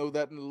of people know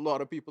that, and a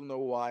lot of people know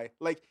why.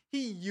 Like,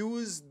 he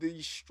used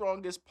the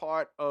strongest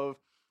part of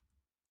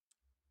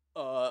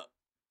the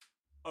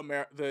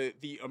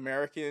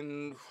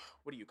American,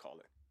 what do you call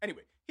it?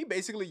 Anyway, he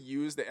basically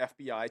used the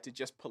FBI to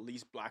just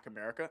police Black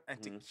America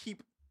and to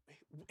keep,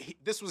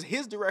 this was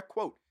his direct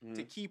quote,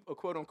 to keep a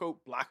quote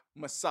unquote Black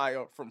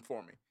Messiah from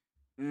forming.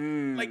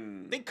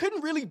 Like, they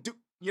couldn't really do,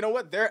 you know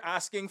what? They're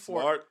asking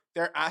for,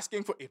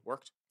 it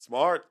worked.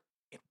 Smart.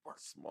 It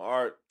worked.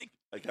 Smart.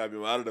 I can't be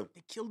mad at them.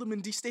 They killed him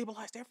and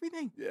destabilized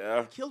everything.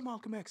 Yeah. They killed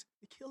Malcolm X.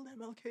 They killed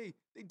MLK.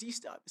 They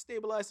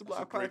destabilized the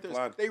Black great Panthers.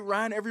 plan. They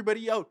ran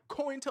everybody out.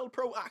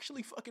 COINTELPRO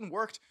actually fucking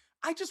worked.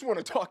 I just want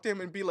to talk to him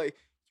and be like,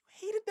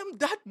 you hated them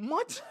that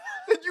much?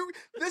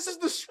 This is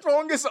the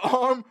strongest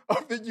arm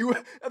of the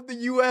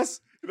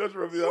US. You know,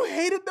 remember You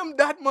hated them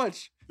that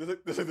much. There's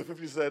like the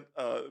 50 Cent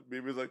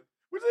meme is like,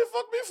 what did they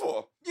fuck me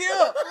for?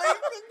 Yeah.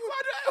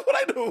 What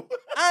I do?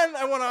 And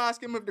I want to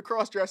ask him if the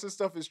cross-dressing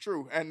stuff is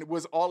true. And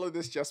was all of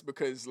this just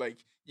because,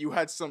 like, you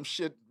had some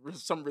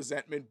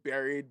resentment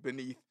buried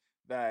beneath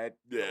that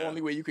the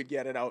only way you could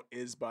get it out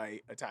is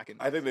by attacking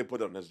them? I think they put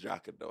it on his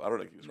jacket, though. I don't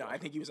think he was. No, I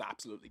think he was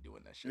absolutely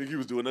doing that shit. You think he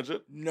was doing that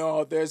shit?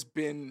 No, there's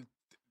been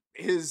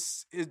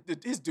his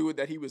dude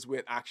that he was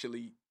with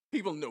actually.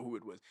 People know who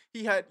it was.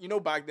 He had, you know,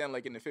 back then,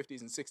 like in the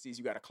 50s and 60s,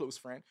 you got a close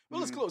friend. Well,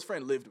 his close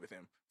friend lived with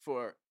him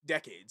for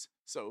decades.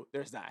 So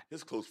there's that.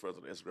 His close friends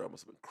on Instagram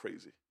must have been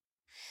crazy.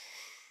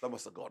 That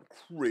must have gone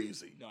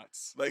crazy.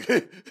 Nuts. Like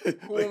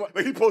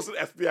he posted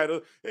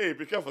FBI, hey,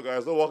 be careful,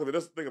 guys. Don't walk into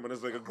this thing. I mean,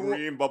 it's like a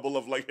green bubble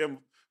of like him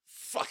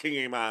fucking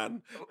a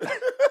man.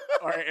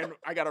 All right, and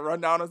I got to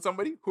run down on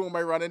somebody. Who am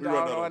I running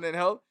down on in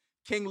hell?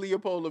 King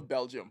Leopold of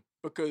Belgium.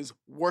 Because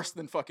worse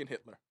than fucking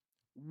Hitler.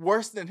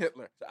 Worse than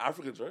Hitler. The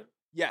Africans, right?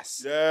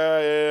 Yes.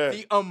 Yeah.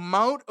 The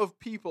amount of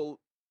people,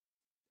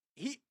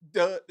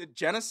 the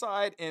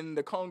genocide in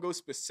the Congo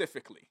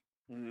specifically,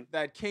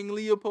 that King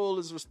Leopold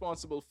is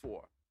responsible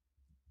for,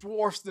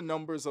 dwarfs the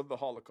numbers of the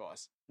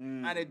Holocaust.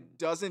 And it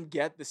doesn't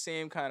get the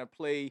same kind of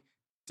play,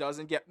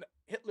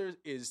 Hitler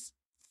is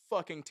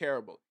fucking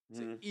terrible. He's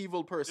an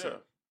evil person. Yeah.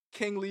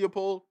 King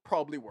Leopold,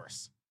 probably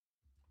worse.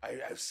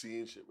 I've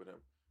seen shit with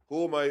him.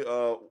 Who do I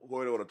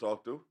want to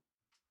talk to?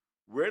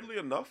 Weirdly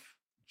enough,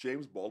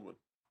 James Baldwin.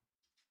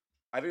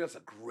 I think that's a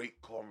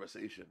great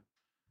conversation.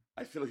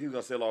 I feel like he's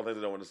gonna say a lot of things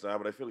I don't understand,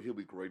 but I feel like he'll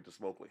be great to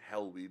smoke like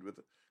hell weed with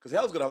it. Because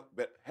hell's gonna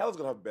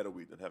have better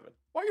weed than heaven.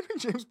 Why do you think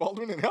James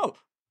Baldwin in hell?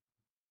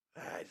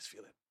 I just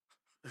feel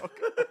it.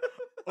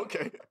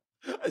 Okay.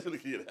 I feel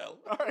like he in hell.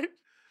 All right.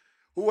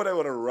 Who would I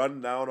want to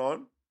run down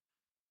on?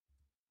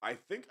 I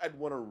think I'd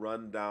want to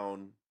run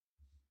down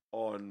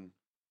on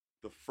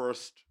the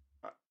first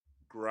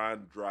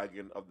Grand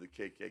Dragon of the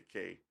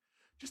KKK,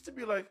 just to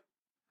be like,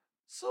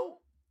 so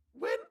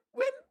when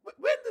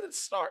did it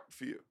start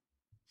for you?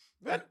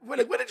 When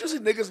did you see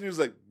niggas and you was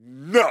like,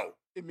 no,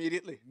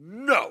 immediately,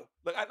 no.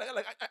 Like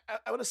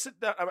I want to sit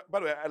down. By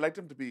the way, I liked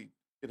him to be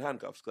in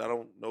handcuffs because I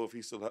don't know if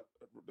he still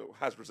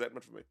has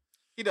resentment for me.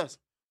 He does,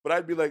 but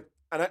I'd be like,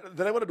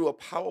 then I want to do a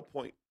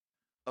PowerPoint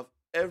of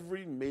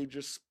every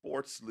major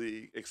sports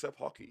league except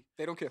hockey.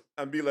 They don't care,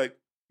 and be like,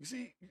 you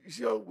see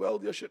how well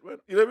your shit went.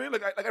 You know what I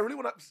mean? I really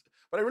want to,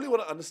 but I really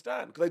want to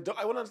understand because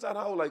I want to understand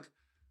how like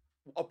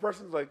a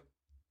person's like,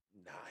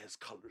 nah, his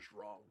color's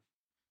wrong.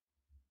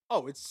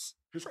 Oh, his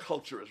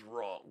culture is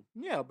wrong.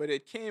 Yeah, but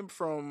it came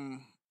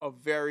from a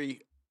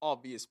very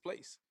obvious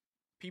place.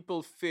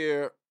 People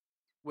fear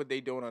what they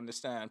don't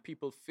understand.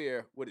 People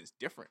fear what is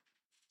different.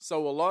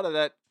 So a lot of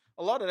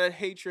that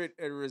hatred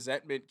and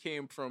resentment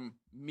came from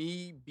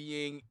me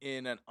being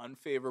in an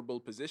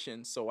unfavorable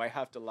position. So I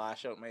have to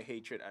lash out my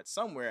hatred at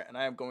somewhere, and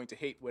I am going to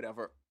hate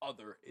whatever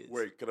other is.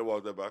 Wait, can I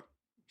walk that back?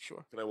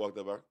 Sure. Can I walk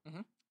that back?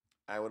 Mm-hmm.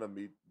 I want to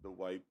meet the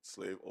white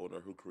slave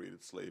owner who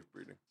created slave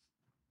breeding.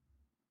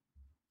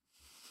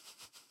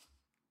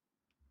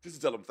 Just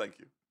to tell him thank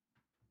you.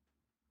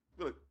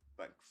 Be like,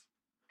 thanks.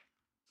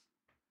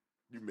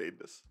 You made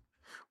this.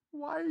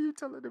 Why are you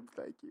telling him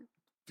thank you?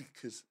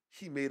 Because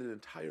he made an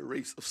entire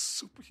race of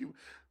superhuman.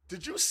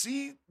 Did you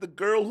see the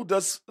girl who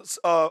does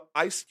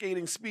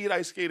speed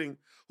ice skating,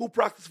 who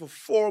practiced for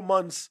 4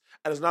 months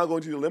and is now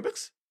going to the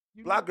Olympics?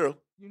 Black girl.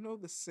 You know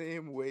the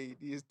same way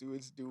these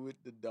dudes do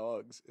with the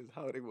dogs is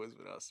how it was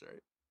with us,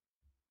 right?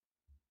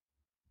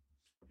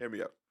 Hear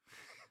me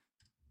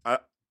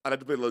out. I like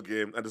to play a little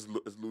game, and this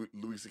is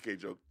Louis C.K.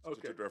 joke.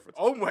 Okay. Reference.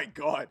 Oh my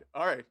God!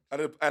 All right. I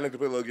like to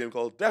play a little game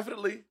called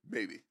Definitely,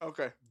 Maybe.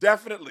 Okay.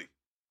 Definitely.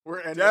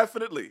 We're ending.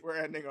 Definitely. We're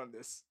ending on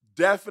this.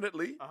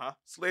 Definitely.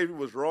 Slavery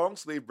was wrong.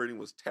 Slave breeding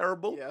was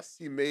terrible. Yes.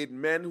 He made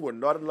men who were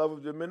not in love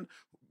with women,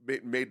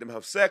 made them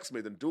have sex,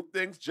 made them do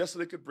things just so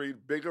they could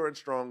breed bigger and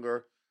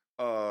stronger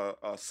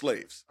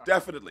slaves.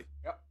 Definitely.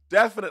 Yep.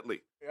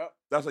 Definitely. Yep.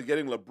 That's like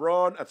getting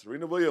LeBron and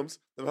Serena Williams,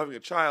 them having a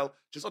child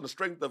just on the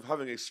strength of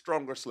having a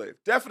stronger slave.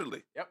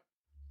 Definitely. Yep.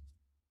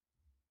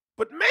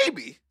 But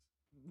maybe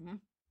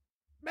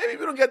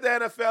we don't get the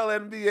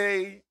NFL,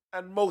 NBA,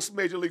 and most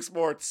Major League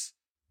sports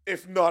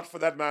if not for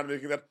that man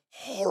making that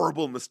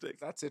horrible mistake.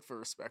 That's it for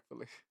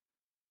respectfully.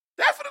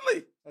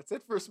 Definitely. That's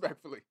it for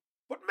respectfully.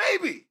 But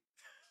maybe.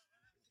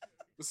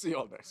 We'll see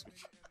y'all next week.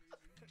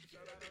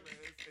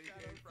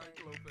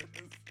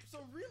 So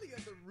really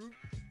at the root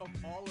of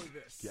all of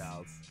this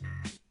Gals.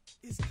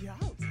 is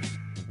gals.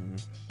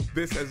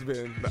 This has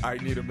been the I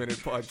Need a Minute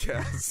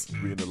podcast.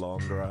 We in the long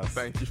grass.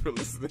 Thank you for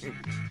listening.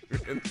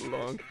 We're in the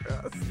long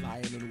grass.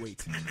 Lying in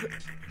wait.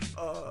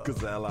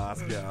 Gazelle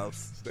ass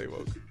gals. Stay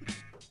woke.